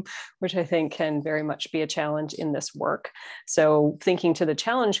 which I think can very much be a challenge in this work. So thinking to the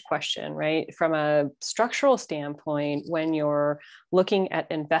challenge question, right? From a structural standpoint, when you're looking at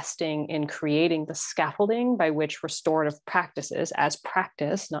investing in creating the scaffolding by which restorative practices as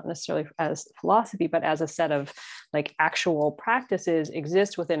practice, not necessarily as philosophy, but as a set of like actual practices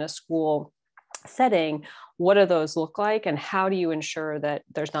exist within a school setting, what do those look like? And how do you ensure that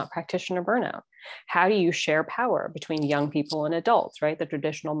there's not practitioner burnout? How do you share power between young people and adults, right? The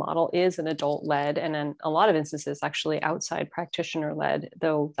traditional model is an adult-led, and in a lot of instances, actually outside practitioner-led,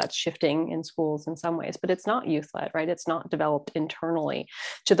 though that's shifting in schools in some ways, but it's not youth-led, right? It's not developed internally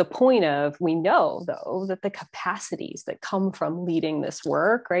to the point of, we know though, that the capacities that come from leading this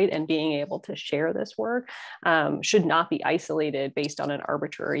work, right? And being able to share this work should not be isolated based on an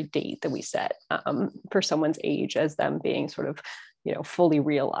arbitrary date that we set for someone's age as them being sort of, you know, fully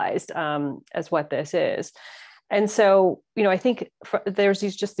realized as what this is. And so, you know, I think there's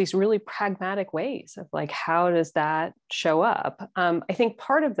these really pragmatic ways of like, how does that show up? I think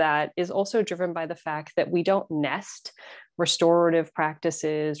part of that is also driven by the fact that we don't nest restorative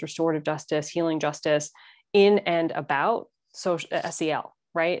practices, restorative justice, healing justice in and about social SEL,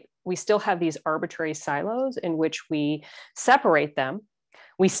 right? We still have these arbitrary silos in which we separate them,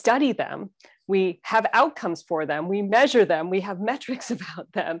 we study them, we have outcomes for them, we measure them, we have metrics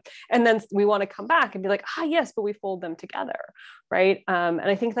about them, and then we want to come back and be like, yes, but we fold them together, right? And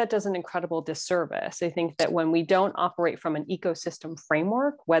I think that does an incredible disservice. I think that when we don't operate from an ecosystem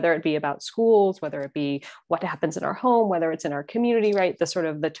framework, whether it be about schools, whether it be what happens in our home, whether it's in our community, right? The sort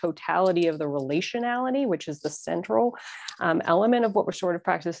of the totality of the relationality, which is the central element of what restorative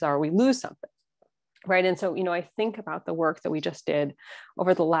practices are, we lose something. Right. And so, you know, I think about the work that we just did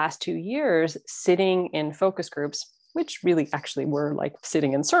over the last 2 years, sitting in focus groups, which really actually were like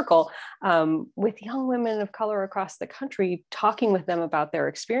sitting in circle with young women of color across the country, talking with them about their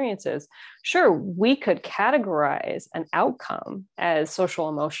experiences. Sure, we could categorize an outcome as social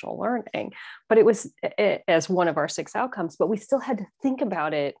emotional learning, but it was as one of our 6 outcomes, but we still had to think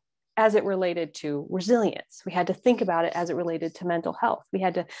about it as it related to resilience. We had to think about it as it related to mental health. We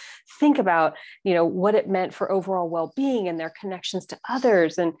had to think about, you know, what it meant for overall well-being and their connections to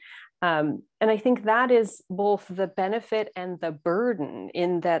others. And I think that is both the benefit and the burden,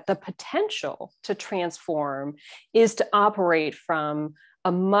 in that the potential to transform is to operate from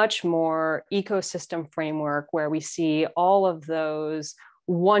a much more ecosystem framework where we see all of those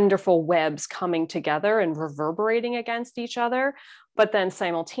wonderful webs coming together and reverberating against each other, but then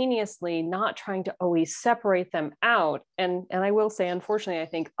simultaneously not trying to always separate them out. And I will say, unfortunately, I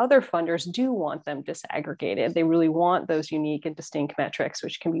think other funders do want them disaggregated. They really want those unique and distinct metrics,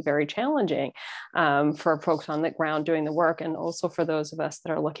 which can be very challenging for folks on the ground doing the work, and also for those of us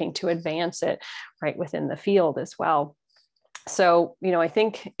that are looking to advance it right within the field as well. So, you know, I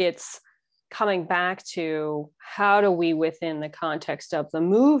think it's coming back to how do we, within the context of the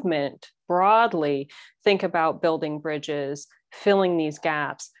movement broadly, think about building bridges, filling these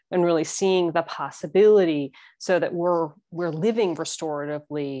gaps, and really seeing the possibility so that we're living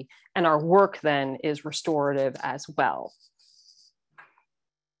restoratively, and our work then is restorative as well.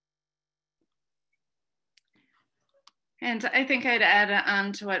 And I think I'd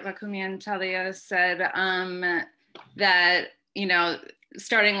add to what Wakumi and Talia said, that, you know,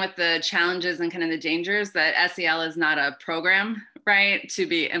 starting with the challenges and kind of the dangers, that SEL is not a program, right, to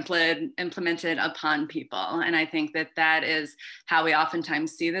be implemented upon people. And I think that that is how we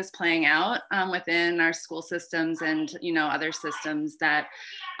oftentimes see this playing out within our school systems and, you know, other systems that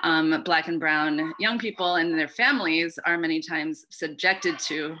Black and Brown young people and their families are many times subjected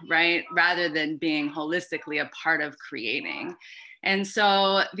to, right, rather than being holistically a part of creating. And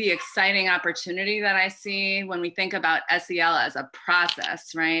so the exciting opportunity that I see when we think about SEL as a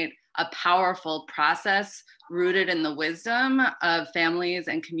process, right, a powerful process rooted in the wisdom of families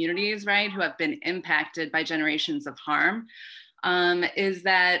and communities, right, who have been impacted by generations of harm, is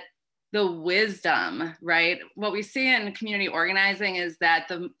that the wisdom, right, what we see in community organizing is that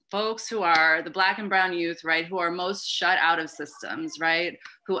the folks who are the Black and Brown youth, right, who are most shut out of systems, right,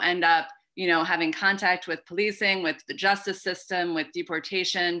 who end up, you know, having contact with policing, with the justice system, with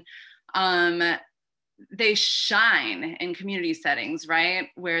deportation, they shine in community settings, right?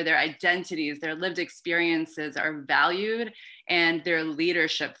 Where their identities, their lived experiences are valued and their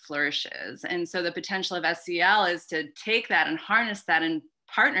leadership flourishes. And so the potential of SEL is to take that and harness that in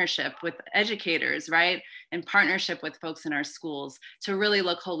partnership with educators, right? In partnership with folks in our schools to really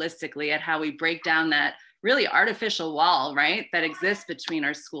look holistically at how we break down that really artificial wall, right? That exists between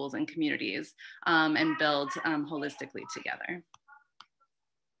our schools and communities and build holistically together.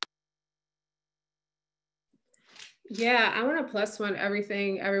 Yeah, I want to plus one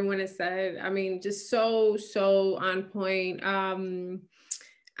everything everyone has said. I mean, just so on point.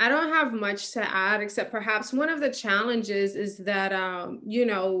 I don't have much to add, except perhaps one of the challenges is that, you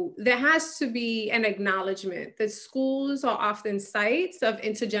know, there has to be an acknowledgement that schools are often sites of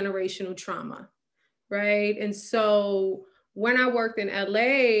intergenerational trauma, right? And so when I worked in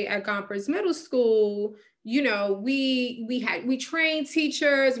LA at Gompers Middle School, you know, we trained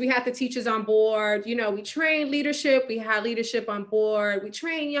teachers, we had the teachers on board, you know, we trained leadership, we had leadership on board, we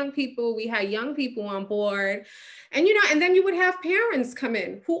trained young people, we had young people on board. And, you know, and then you would have parents come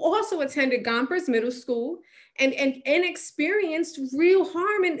in who also attended Gompers Middle School and experienced real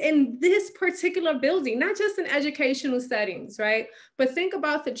harm in this particular building, not just in educational settings, right? But think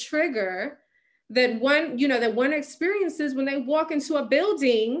about the trigger that one experiences when they walk into a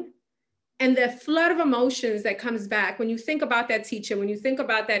building and the flood of emotions that comes back when you think about that teacher, when you think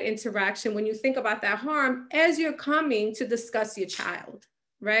about that interaction, when you think about that harm as you're coming to discuss your child,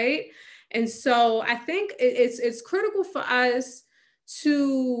 right? And so I think it's critical for us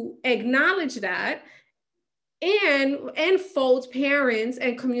to acknowledge that and fold parents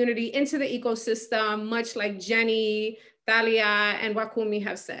and community into the ecosystem, much like Jenny, Thalia, and Wakumi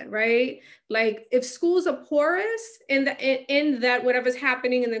have said, right? Like if schools are porous in that whatever's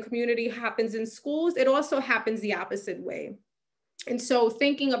happening in the community happens in schools, it also happens the opposite way. And so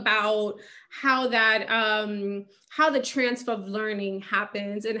thinking about how that, how the transfer of learning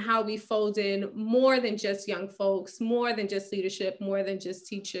happens and how we fold in more than just young folks, more than just leadership, more than just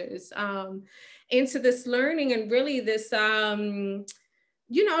teachers, into this learning and really this,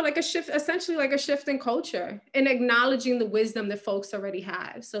 you know, like a shift, essentially like a shift in culture and acknowledging the wisdom that folks already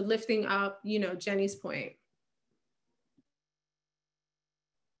have. So lifting up, you know, Jenny's point.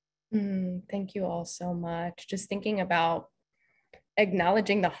 Thank you all so much. Just thinking about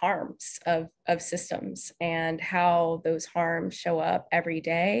acknowledging the harms of systems and how those harms show up every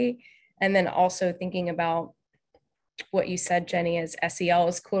day. And then also thinking about what you said, Jenny, as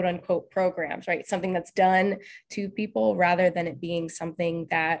SEL's quote unquote programs, right? Something that's done to people rather than it being something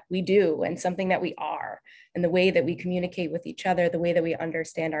that we do and something that we are, and the way that we communicate with each other, the way that we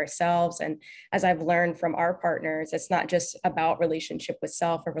understand ourselves. And as I've learned from our partners, it's not just about relationship with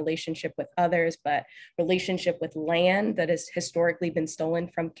self or relationship with others, but relationship with land that has historically been stolen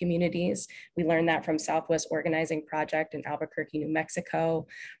from communities. We learned that from Southwest Organizing Project in Albuquerque, New Mexico,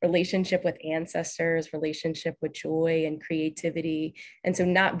 relationship with ancestors, relationship with joy and creativity. And so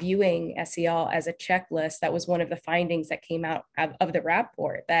not viewing SEL as a checklist, that was one of the findings that came out of the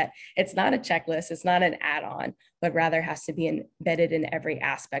radport, that it's not a checklist, it's not an add-on, but rather has to be embedded in every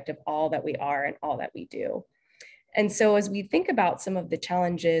aspect of all that we are and all that we do. And so as we think about some of the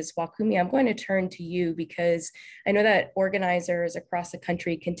challenges, Wakumi, I'm going to turn to you because I know that organizers across the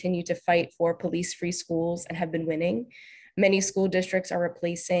country continue to fight for police-free schools and have been winning. Many school districts are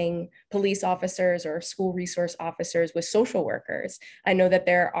replacing police officers or school resource officers with social workers. I know that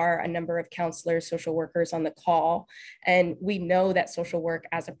there are a number of counselors, social workers on the call, and we know that social work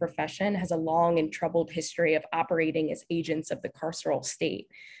as a profession has a long and troubled history of operating as agents of the carceral state.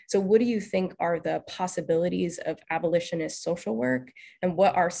 So what do you think are the possibilities of abolitionist social work, and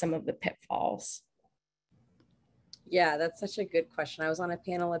what are some of the pitfalls? Yeah, that's such a good question. I was on a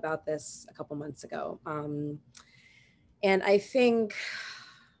panel about this a couple months ago. And I think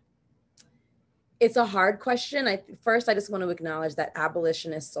it's a hard question. First, I just want to acknowledge that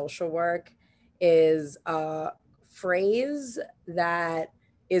abolitionist social work is a phrase that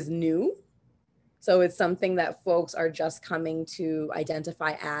is new. So it's something that folks are just coming to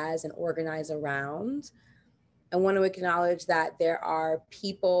identify as and organize around. I want to acknowledge that there are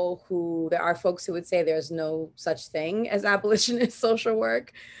folks who would say there's no such thing as abolitionist social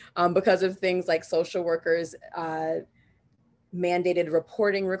work because of things like social workers mandated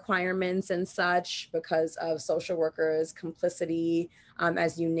reporting requirements and such, because of social workers' complicity,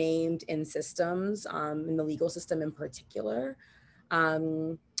 as you named, in systems, in the legal system in particular.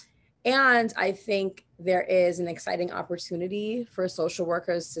 And I think there is an exciting opportunity for social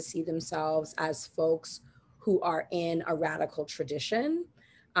workers to see themselves as folks who are in a radical tradition.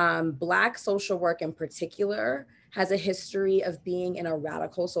 Black social work in particular has a history of being in a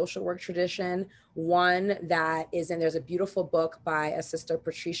radical social work tradition, one that is, and there's a beautiful book by a sister,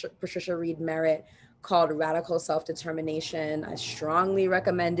 Patricia Reed Merritt, called Radical Self-Determination. I strongly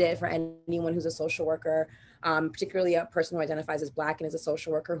recommend it for anyone who's a social worker, particularly a person who identifies as Black and is a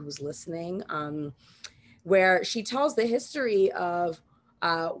social worker who's listening, where she tells the history of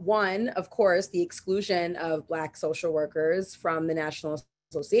one, of course, the exclusion of Black social workers from the National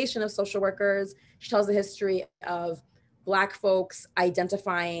Association of Social Workers. She tells the history of Black folks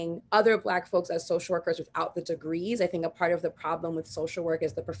identifying other Black folks as social workers without the degrees. I think a part of the problem with social work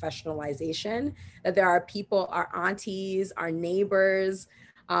is the professionalization, that there are people, our aunties, our neighbors,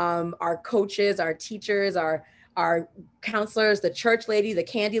 our coaches, our teachers, our counselors, the church lady, the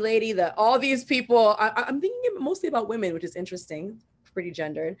candy lady, all these people. I'm thinking mostly about women, which is interesting, pretty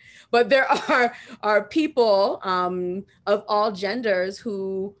gendered, but there are people of all genders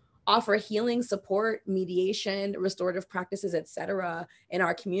who offer healing, support, mediation, restorative practices, et cetera, in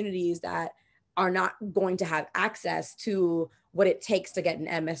our communities that are not going to have access to what it takes to get an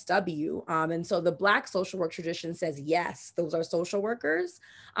MSW. And so the Black social work tradition says, yes, those are social workers.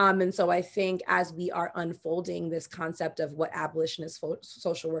 And so I think as we are unfolding this concept of what abolitionist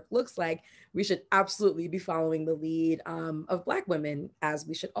social work looks like, we should absolutely be following the lead of Black women, as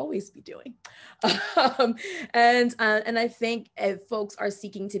we should always be doing. And I think if folks are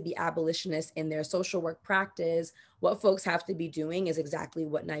seeking to be abolitionists in their social work practice, what folks have to be doing is exactly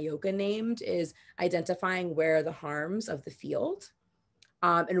what Nayoka named, is identifying where are the harms of the field,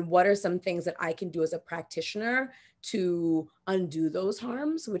 and what are some things that I can do as a practitioner to undo those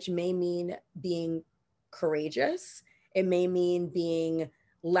harms, which may mean being courageous. It may mean being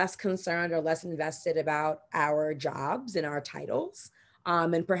less concerned or less invested about our jobs and our titles,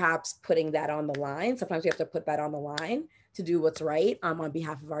 and perhaps putting that on the line. Sometimes we have to put that on the line to do what's right on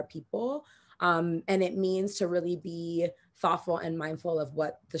behalf of our people. And it means to really be thoughtful and mindful of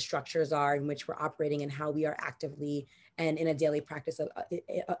what the structures are in which we're operating and how we are actively and in a daily practice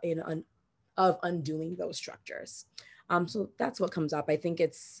of undoing those structures. So that's what comes up. I think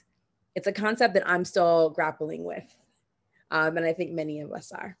it's a concept that I'm still grappling with. And I think many of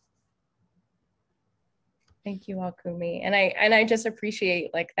us are. Thank you, Alkumi. And I just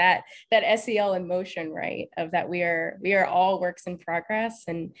appreciate like that SEL in motion, right? Of that we are all works in progress,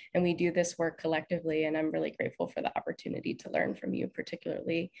 and we do this work collectively. And I'm really grateful for the opportunity to learn from you,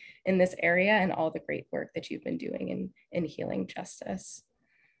 particularly in this area, and all the great work that you've been doing in healing justice.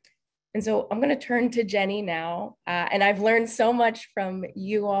 And so I'm going to turn to Jenny now. And I've learned so much from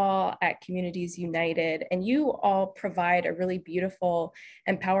you all at Communities United, and you all provide a really beautiful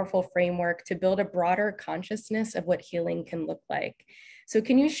and powerful framework to build a broader consciousness of what healing can look like. So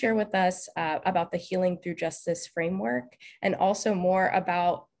can you share with us about the Healing Through Justice framework, and also more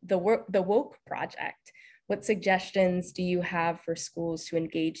about the Woke Project? What suggestions do you have for schools to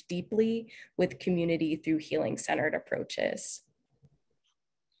engage deeply with community through healing-centered approaches?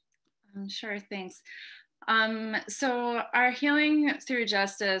 Sure, thanks. So our Healing Through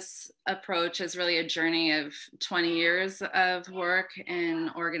Justice approach is really a journey of 20 years of work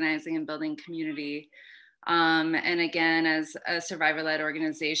in organizing and building community. And again, as a survivor-led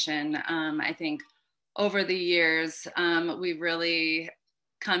organization, I think over the years, we've really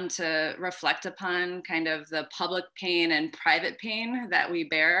come to reflect upon kind of the public pain and private pain that we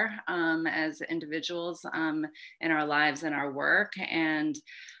bear as individuals in our lives and our work. And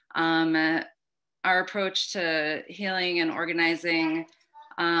our approach to healing and organizing,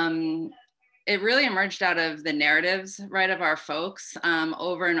 it really emerged out of the narratives, right, of our folks.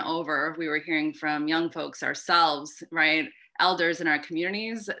 Over and over, we were hearing from young folks ourselves, right, elders in our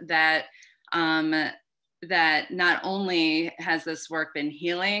communities, that that not only has this work been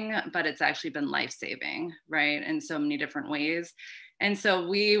healing, but it's actually been life-saving, right, in so many different ways. And so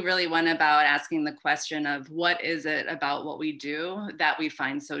we really went about asking the question of what is it about what we do that we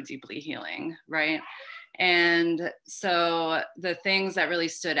find so deeply healing, right? And so the things that really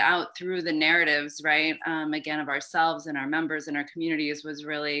stood out through the narratives, right, again, of ourselves and our members and our communities, was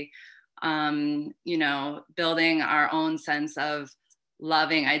really, you know, building our own sense of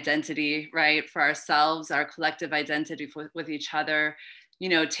loving identity, right, for ourselves, our collective identity with each other, you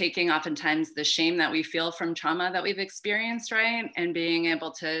know, taking oftentimes the shame that we feel from trauma that we've experienced, right, and being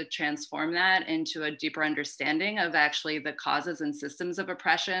able to transform that into a deeper understanding of actually the causes and systems of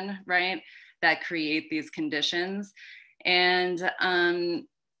oppression, right, that create these conditions. And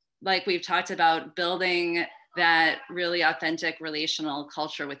like we've talked about, building that really authentic relational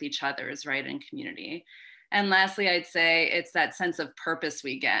culture with each other's, right, in community. And lastly, I'd say it's that sense of purpose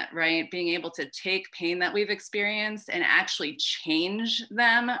we get, right? Being able to take pain that we've experienced and actually change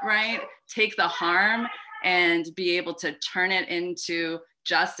them, right? Take the harm and be able to turn it into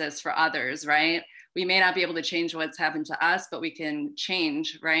justice for others, right? We may not be able to change what's happened to us, but we can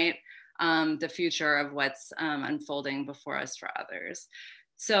change, right? The future of what's unfolding before us for others.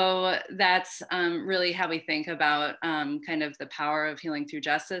 So that's really how we think about kind of the power of healing through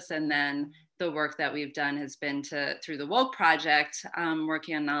justice. And then the work that we've done has been through the Woke Project,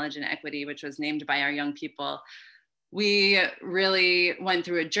 working on knowledge and equity, which was named by our young people. We really went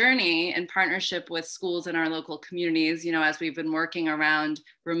through a journey in partnership with schools in our local communities, you know, as we've been working around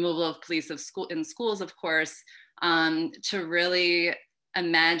removal of police in schools, of course, to really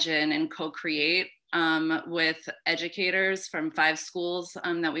imagine and co-create with educators from 5 schools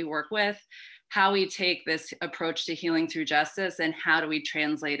that we work with, how we take this approach to healing through justice and how do we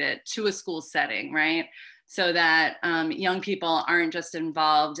translate it to a school setting, right? So that young people aren't just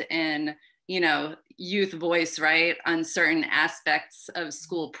involved in, you know, youth voice, right, on certain aspects of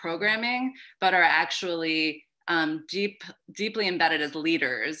school programming, but are actually deeply embedded as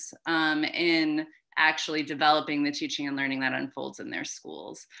leaders in actually developing the teaching and learning that unfolds in their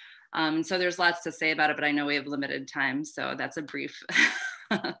schools. So there's lots to say about it, but I know we have limited time, so that's a brief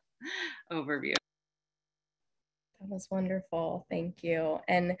overview. That was wonderful. Thank you.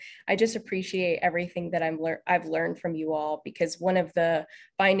 And I just appreciate everything that I've learned from you all, because one of the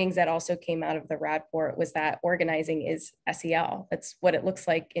findings that also came out of the radport was that organizing is SEL. That's what it looks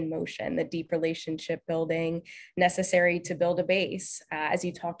like in motion, the deep relationship building necessary to build a base. As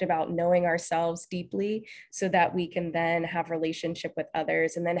you talked about, knowing ourselves deeply so that we can then have relationship with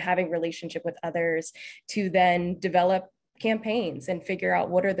others, and then having relationship with others to then develop campaigns and figure out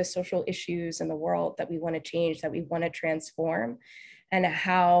what are the social issues in the world that we want to change, that we want to transform, and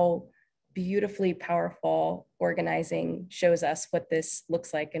how beautifully powerful organizing shows us what this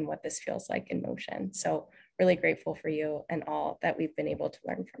looks like and what this feels like in motion. So really grateful for you and all that we've been able to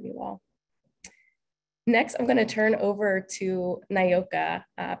learn from you all. Next, I'm going to turn over to Nayoka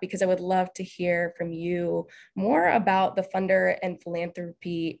because I would love to hear from you more about the funder and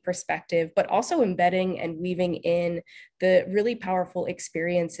philanthropy perspective, but also embedding and weaving in the really powerful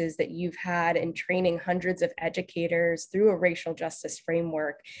experiences that you've had in training hundreds of educators through a racial justice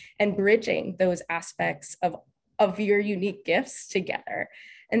framework and bridging those aspects of your unique gifts together.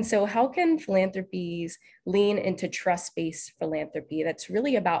 And so how can philanthropies lean into trust-based philanthropy that's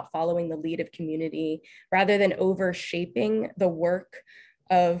really about following the lead of community rather than overshaping the work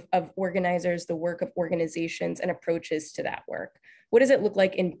of organizers, the work of organizations and approaches to that work? What does it look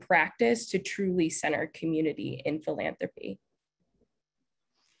like in practice to truly center community in philanthropy?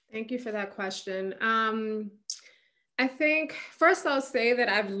 Thank you for that question. I think first I'll say that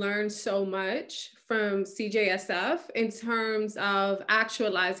I've learned so much from CJSF in terms of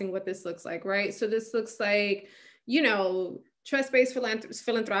actualizing what this looks like, right? So this looks like, you know, trust-based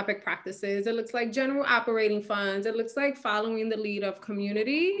philanthropic practices. It looks like general operating funds. It looks like following the lead of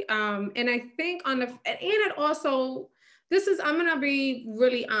community. And I think and it also, I'm gonna be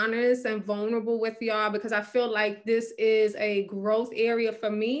really honest and vulnerable with y'all because I feel like this is a growth area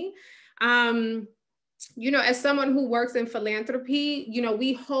for me. You know, as someone who works in philanthropy, you know,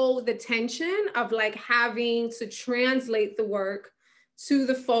 we hold the tension of like having to translate the work to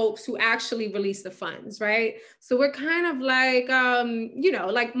the folks who actually release the funds, right? So we're kind of like, you know,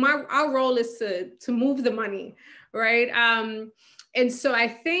 like our role is to move the money, right? And so I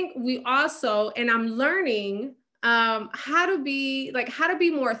think we also, and I'm learning how to be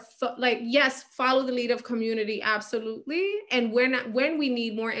more yes, follow the lead of community, absolutely. And when we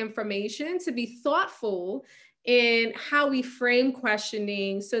need more information, to be thoughtful in how we frame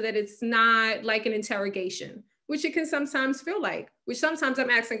questioning so that it's not like an interrogation, which it can sometimes feel like, which sometimes I'm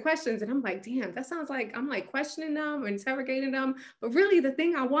asking questions and I'm like, damn, that sounds like I'm like questioning them or interrogating them. But really the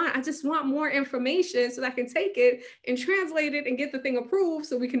thing I just want more information so that I can take it and translate it and get the thing approved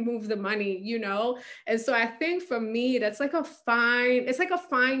so we can move the money, you know? And so I think for me, that's like it's like a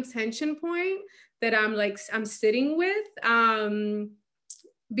fine tension point that I'm sitting with.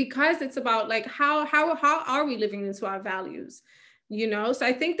 Because it's about like, how are we living into our values? You know, so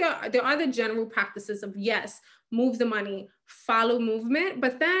I think there are the general practices of, yes, move the money, follow movement.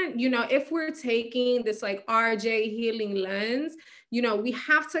 But then, you know, if we're taking this like RJ healing lens, you know, we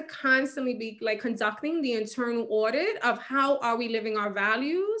have to constantly be like conducting the internal audit of how are we living our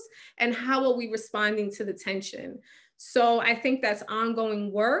values and how are we responding to the tension. So I think that's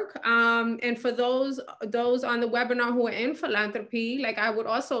ongoing work. And for those on the webinar who are in philanthropy, like I would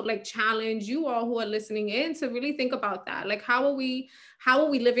also like challenge you all who are listening in to really think about that. Like, how are we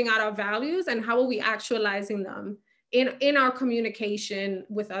living out our values and how are we actualizing them in our communication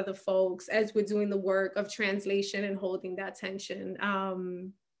with other folks as we're doing the work of translation and holding that tension.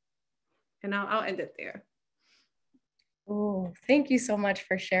 And I'll end it there. Oh, thank you so much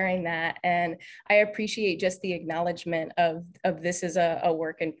for sharing that. And I appreciate just the acknowledgement of this is a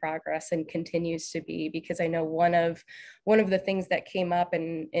work in progress and continues to be, because I know one of the things that came up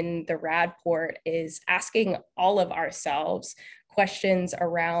in the radport is asking all of ourselves questions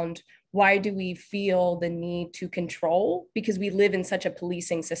around, why do we feel the need to control? Because we live in such a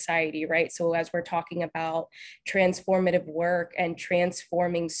policing society, right? So as we're talking about transformative work and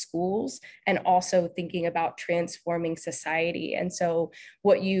transforming schools, and also thinking about transforming society. And so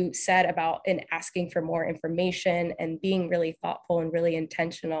what you said about in asking for more information and being really thoughtful and really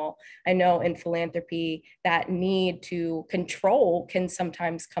intentional, I know in philanthropy, that need to control can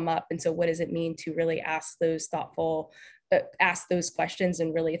sometimes come up. And so what does it mean to really ask those questions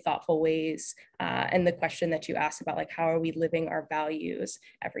in really thoughtful ways? And the question that you asked about, like, how are we living our values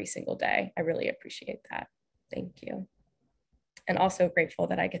every single day? I really appreciate that. Thank you. And also grateful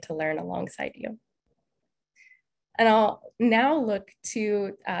that I get to learn alongside you. And I'll now look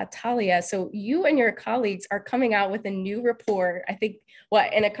to Talia. So you and your colleagues are coming out with a new report, I think,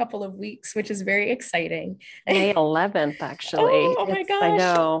 in a couple of weeks, which is very exciting. May 11th, actually. Oh my gosh. I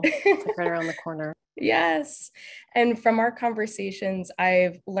know, it's like right around the corner. Yes. And from our conversations,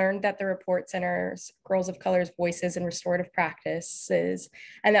 I've learned that the report centers girls of color's voices in restorative practices,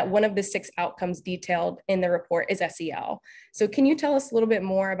 and that one of the 6 outcomes detailed in the report is SEL. So can you tell us a little bit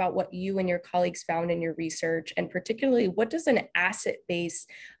more about what you and your colleagues found in your research, and particularly what does an asset-based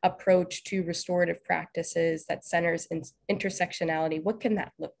approach to restorative practices that centers in intersectionality, what can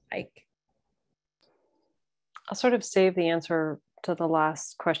that look like? I'll sort of save the answer to the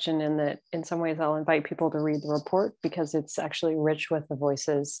last question in that in some ways I'll invite people to read the report, because it's actually rich with the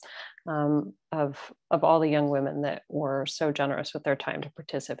voices of all the young women that were so generous with their time to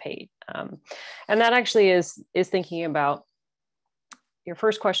participate. And that actually is thinking about your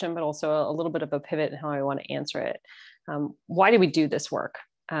first question, but also a little bit of a pivot in how I want to answer it. Why do we do this work?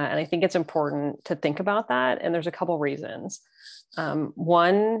 And I think it's important to think about that. And there's a couple reasons.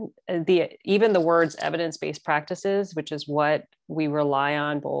 One, even the words evidence-based practices, which is what we rely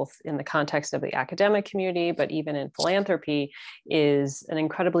on both in the context of the academic community, but even in philanthropy, is an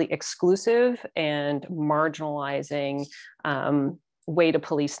incredibly exclusive and marginalizing way to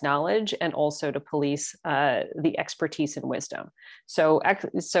police knowledge, and also to police the expertise and wisdom. So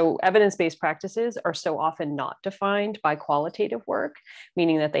evidence-based practices are so often not defined by qualitative work,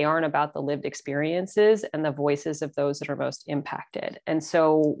 meaning that they aren't about the lived experiences and the voices of those that are most impacted. And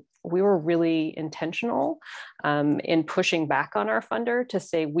so we were really intentional in pushing back on our funder to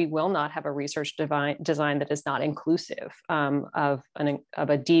say we will not have a research design that is not inclusive of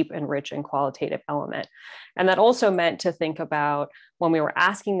a deep and rich and qualitative element. And that also meant to think about, when we were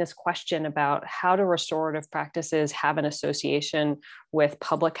asking this question about how do restorative practices have an association with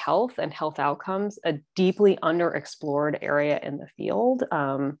public health and health outcomes, a deeply underexplored area in the field,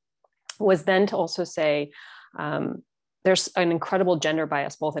 was then to also say, there's an incredible gender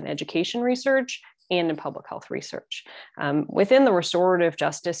bias, both in education research and in public health research. Within the restorative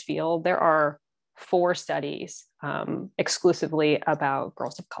justice field, there are 4 studies exclusively about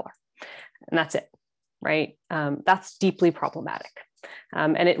girls of color, and that's it, right? That's deeply problematic.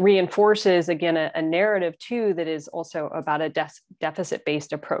 And it reinforces, again, a narrative too that is also about a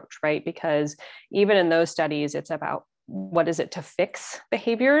deficit-based approach, right? Because even in those studies, it's about what is it to fix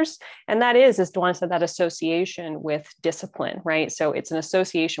behaviors? And that is, as Duane said, that association with discipline, right? So it's an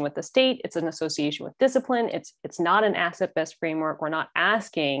association with the state, it's an association with discipline, it's not an asset-based framework. We're not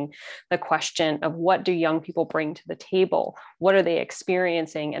asking the question of what do young people bring to the table? What are they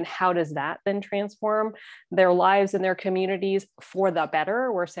experiencing? And how does that then transform their lives and their communities for the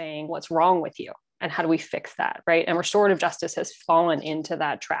better? We're saying, what's wrong with you? And how do we fix that, right? And restorative justice has fallen into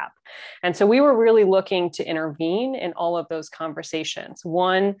that trap. And so we were really looking to intervene in all of those conversations.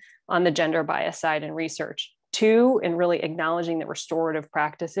 1, on the gender bias side in research. 2, in really acknowledging that restorative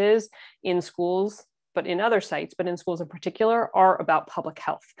practices in schools, but in other sites, but in schools in particular, are about public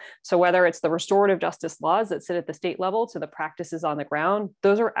health. So whether it's the restorative justice laws that sit at the state level to the practices on the ground,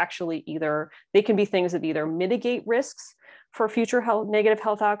 those are actually they can be things that either mitigate risks for future negative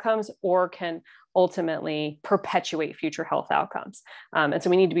health outcomes, or can ultimately perpetuate future health outcomes. And so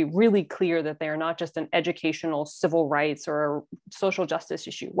we need to be really clear that they are not just an educational, civil rights, or social justice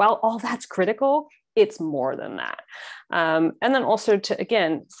issue. While all that's critical, it's more than that. And then also to,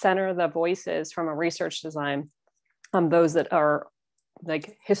 again, center the voices from a research design on those that are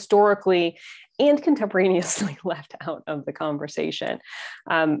like historically and contemporaneously left out of the conversation.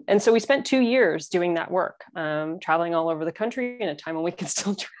 And so we spent 2 years doing that work, traveling all over the country in a time when we can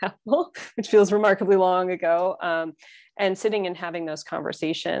still travel, which feels remarkably long ago, and sitting and having those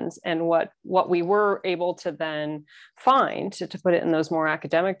conversations. And what we were able to then find, to put it in those more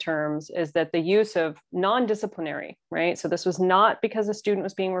academic terms, is that the use of non-disciplinary, right? So this was not because a student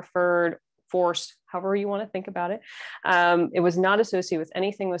was being referred, forced, however you want to think about it. It was not associated with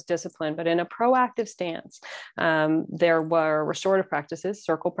anything with discipline, but in a proactive stance. There were restorative practices,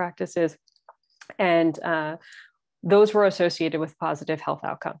 circle practices, and those were associated with positive health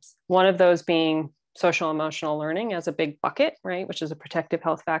outcomes. One of those being social emotional learning as a big bucket, right, which is a protective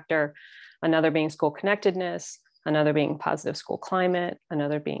health factor. Another being school connectedness, another being positive school climate,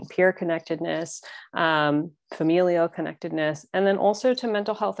 another being peer connectedness, familial connectedness, and then also to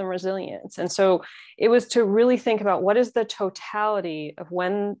mental health and resilience. And so it was to really think about what is the totality of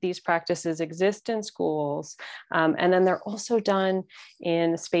when these practices exist in schools. And then they're also done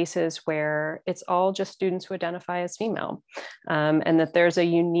in spaces where it's all just students who identify as female, and that there's a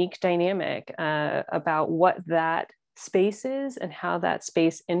unique dynamic about what that spaces and how that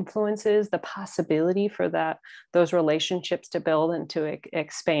space influences the possibility for those relationships to build and to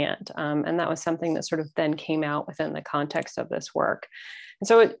expand. And that was something that sort of then came out within the context of this work. And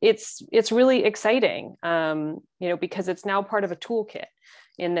so it's really exciting, because it's now part of a toolkit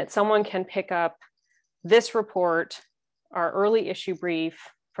in that someone can pick up this report, our early issue brief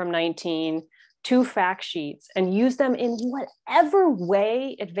from 19, 2 fact sheets, and use them in whatever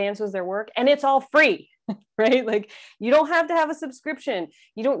way advances their work. And it's all free. Right? Like, you don't have to have a subscription.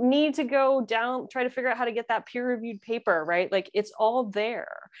 You don't need to go down, try to figure out how to get that peer-reviewed paper, right? Like, it's all there.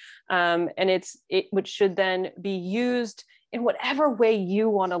 And which should then be used in whatever way you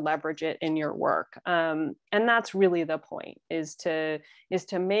want to leverage it in your work. And that's really the point, is to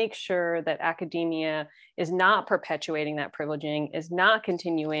make sure that academia is not perpetuating that privileging, is not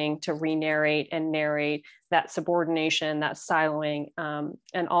continuing to re-narrate and narrate that subordination, that siloing,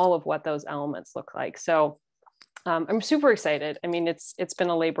 and all of what those elements look like. So I'm super excited. I mean, it's been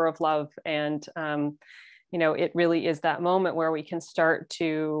a labor of love, and it really is that moment where we can start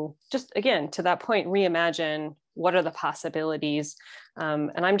to just, again, to that point, reimagine what are the possibilities.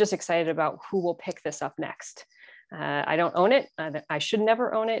 And I'm just excited about who will pick this up next. I don't own it. I should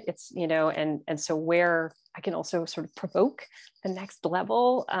never own it. It's, and so where I can also sort of provoke the next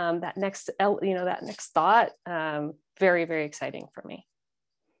level, that next thought, very, very exciting for me.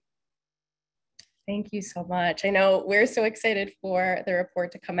 Thank you so much. I know we're so excited for the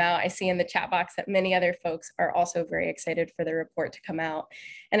report to come out. I see in the chat box that many other folks are also very excited for the report to come out.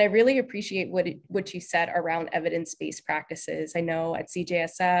 And I really appreciate what you said around evidence-based practices. I know at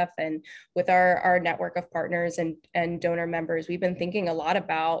CJSF and with our network of partners and donor members, we've been thinking a lot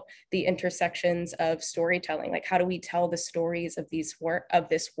about the intersections of storytelling. Like, how do we tell the stories of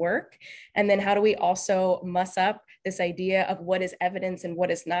this work? And then how do we also muss up this idea of what is evidence and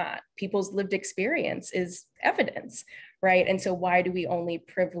what is not? People's lived experience is evidence, right? And so why do we only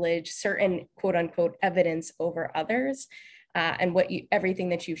privilege certain quote unquote evidence over others? And everything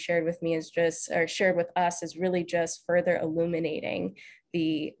that you've shared with me shared with us is really just further illuminating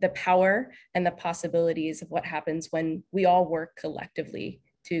the power and the possibilities of what happens when we all work collectively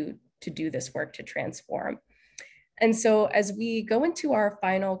to do this work to transform. And so as we go into our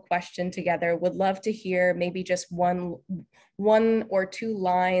final question together, would love to hear maybe just one or 2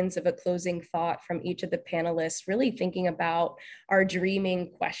 lines of a closing thought from each of the panelists, really thinking about our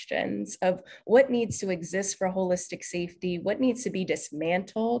dreaming questions of what needs to exist for holistic safety, what needs to be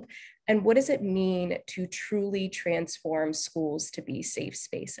dismantled, and what does it mean to truly transform schools to be safe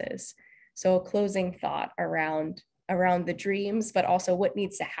spaces? So a closing thought around the dreams, but also what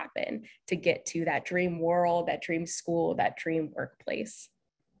needs to happen to get to that dream world, that dream school, that dream workplace.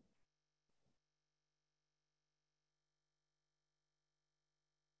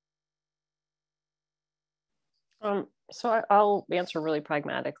 So I'll answer really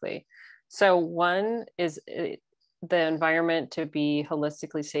pragmatically. So one is the environment to be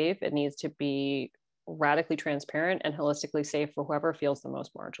holistically safe. It needs to be radically transparent and holistically safe for whoever feels the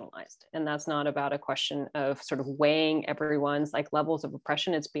most marginalized. And that's not about a question of sort of weighing everyone's like levels of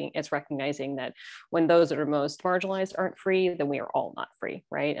oppression. It's recognizing that when those that are most marginalized aren't free, then we are all not free,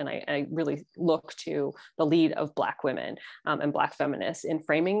 right? And I really look to the lead of Black women and Black feminists in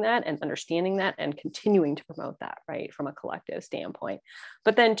framing that and understanding that and continuing to promote that, right, from a collective standpoint.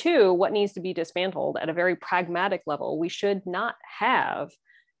 But then 2, what needs to be dismantled at a very pragmatic level? We should not have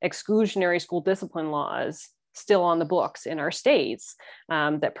exclusionary school discipline laws still on the books in our states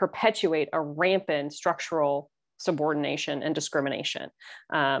that perpetuate a rampant structural subordination and discrimination.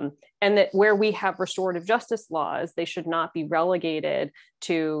 And that where we have restorative justice laws, they should not be relegated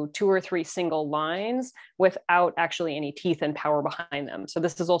to 2 or 3 single lines without actually any teeth and power behind them. So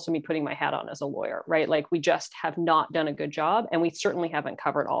this is also me putting my hat on as a lawyer, right? Like we just have not done a good job, and we certainly haven't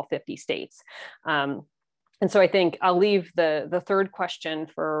covered all 50 states. And so I think I'll leave the third question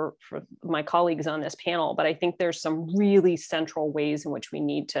for my colleagues on this panel, but I think there's some really central ways in which we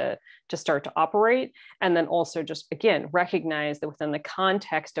need to start to operate. And then also just, again, recognize that within the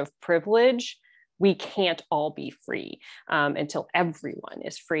context of privilege, we can't all be free until everyone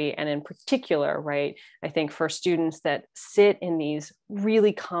is free. And in particular, right, I think for students that sit in these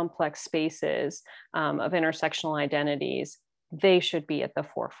really complex spaces of intersectional identities, they should be at the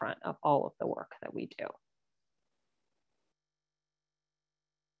forefront of all of the work that we do.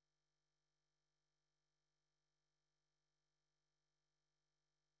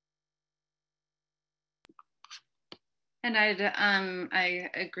 And I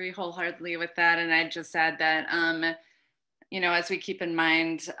agree wholeheartedly with that. And I'd just add that, you know, as we keep in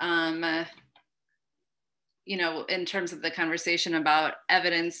mind, you know, in terms of the conversation about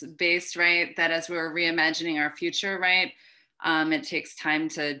evidence-based, right, that as we're reimagining our future, right, it takes time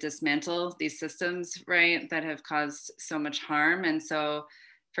to dismantle these systems, right, that have caused so much harm. And so,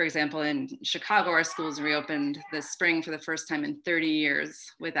 for example, in Chicago, our schools reopened this spring for the first time in 30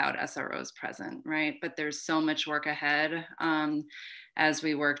 years without SROs present, right? But there's so much work ahead as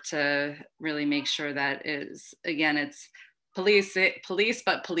we work to really make sure that is, again, it's police,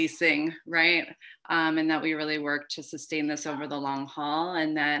 but policing, right? And that we really work to sustain this over the long haul,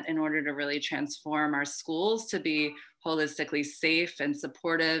 and that in order to really transform our schools to be holistically safe and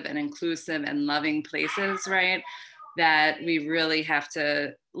supportive and inclusive and loving places, right? That we really have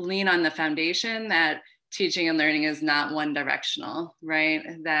to lean on the foundation that teaching and learning is not one directional, right?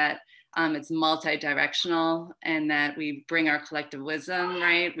 That it's multi-directional, and that we bring our collective wisdom,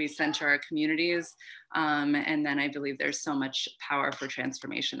 right? We center our communities. And then I believe there's so much power for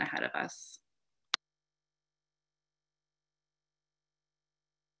transformation ahead of us.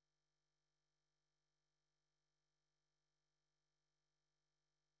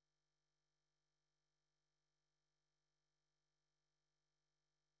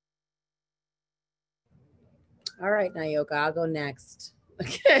 All right, Nayoka, I'll go next.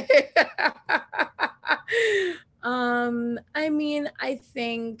 Okay. I mean, I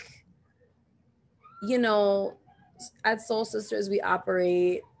think, you know, at Soul Sisters, we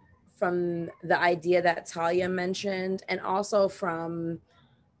operate from the idea that Talia mentioned, and also from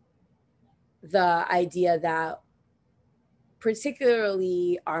the idea that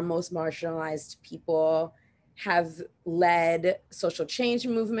particularly our most marginalized people have led social change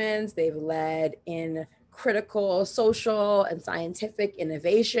movements. They've led in critical social and scientific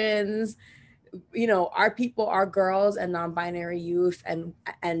innovations. You know, our people, our girls and non-binary youth, and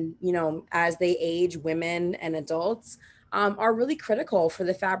you know, as they age, women and adults are really critical for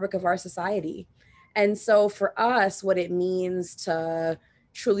the fabric of our society. And so for us, what it means to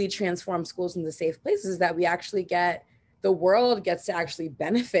truly transform schools into safe places is that we actually get, the world gets to actually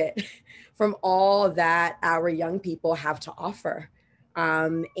benefit from all that our young people have to offer.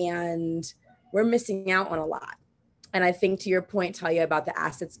 And we're missing out on a lot. And I think to your point, Talia, about the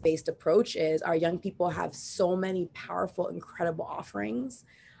assets-based approach is our young people have so many powerful, incredible offerings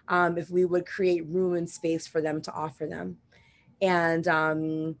if we would create room and space for them to offer them. And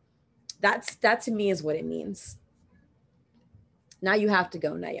that to me is what it means. Now you have to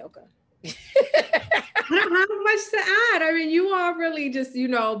go, Nayoka. I don't have much to add. I mean, you all really just, you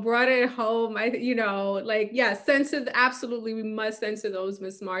know, brought it home. You know, like, yeah, censor, absolutely, we must censor those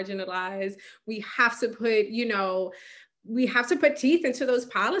marginalized. We have to put, you know, we have to put teeth into those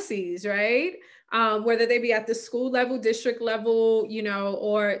policies, right? Whether they be at the school level, district level, you know,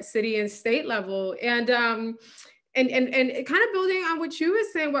 or city and state level. And kind of building on what you were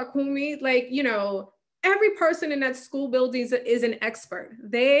saying, Wakumi, like, you know, every person in that school building is an expert.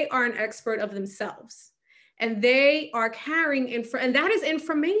 They are an expert of themselves. And they are carrying and that is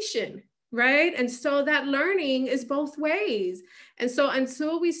information, right? And so that learning is both ways. And so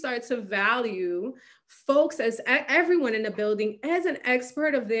until we start to value folks as everyone in the building as an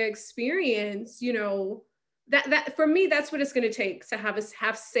expert of their experience, you know, that for me, that's what it's going to take to have us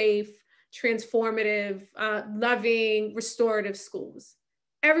have safe, transformative, loving, restorative schools.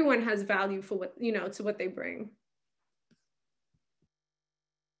 Everyone has value for what, you know, to what they bring.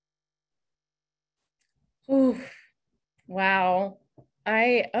 Ooh, wow.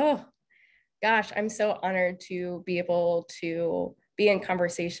 Oh gosh, I'm so honored to be able to be in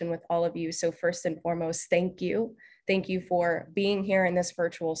conversation with all of you. So first and foremost, thank you. Thank you for being here in this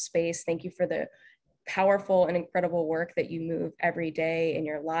virtual space. Thank you for the powerful and incredible work that you move every day in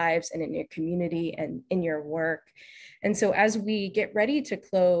your lives and in your community and in your work. And so as we get ready to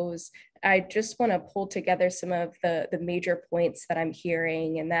close, I just want to pull together some of the major points that I'm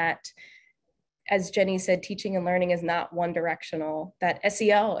hearing, and that, as Jenny said, teaching and learning is not one directional, that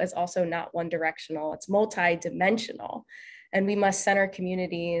SEL is also not one directional, it's multi-dimensional. And we must center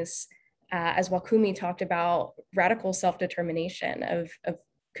communities, as Wakumi talked about, radical self-determination of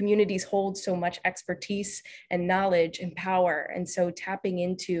communities hold so much expertise and knowledge and power. And so tapping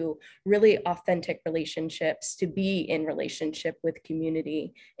into really authentic relationships to be in relationship with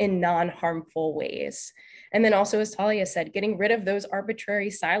community in non-harmful ways. And then also, as Talia said, getting rid of those arbitrary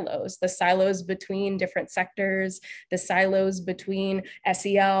silos, the silos between different sectors, the silos between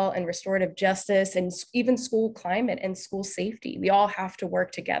SEL and restorative justice, and even school climate and school safety. We all have to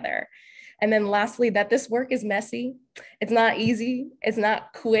work together. And then lastly, that this work is messy. It's not easy, it's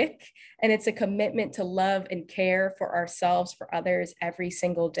not quick, and it's a commitment to love and care for ourselves, for others every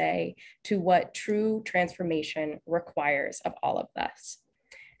single day, to what true transformation requires of all of us.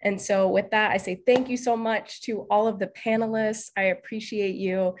 And so with that, I say thank you so much to all of the panelists. I appreciate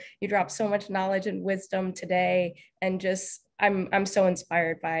you. You dropped so much knowledge and wisdom today, and just I'm so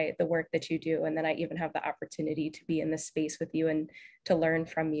inspired by the work that you do, and then I even have the opportunity to be in this space with you and to learn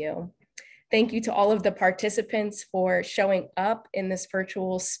from you. Thank you to all of the participants for showing up in this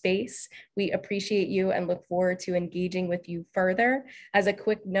virtual space. We appreciate you and look forward to engaging with you further. As a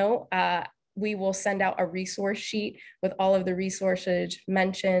quick note, we will send out a resource sheet with all of the resources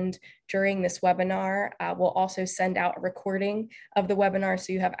mentioned during this webinar. We'll also send out a recording of the webinar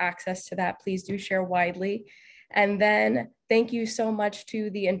so you have access to that. Please do share widely. And then thank you so much to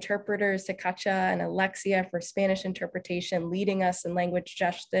the interpreters, to Kacha and Alexia for Spanish interpretation, leading us in language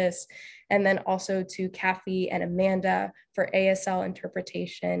justice. And then also to Kathy and Amanda for ASL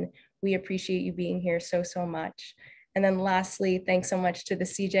interpretation. We appreciate you being here so much. And then lastly, thanks so much to the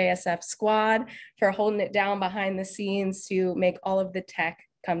CJSF squad for holding it down behind the scenes to make all of the tech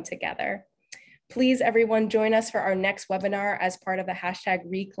come together. Please, everyone, join us for our next webinar as part of the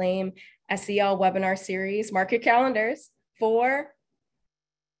 #Reclaim SEL webinar series. Mark your calendars for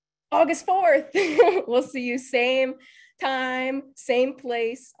August 4th. We'll see you same time, same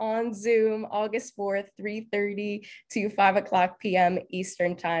place on Zoom, August 4th, 3:30 to 5:00 p.m.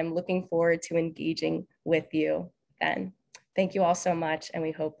 Eastern time. Looking forward to engaging with you then. Thank you all so much, and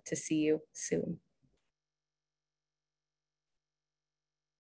we hope to see you soon.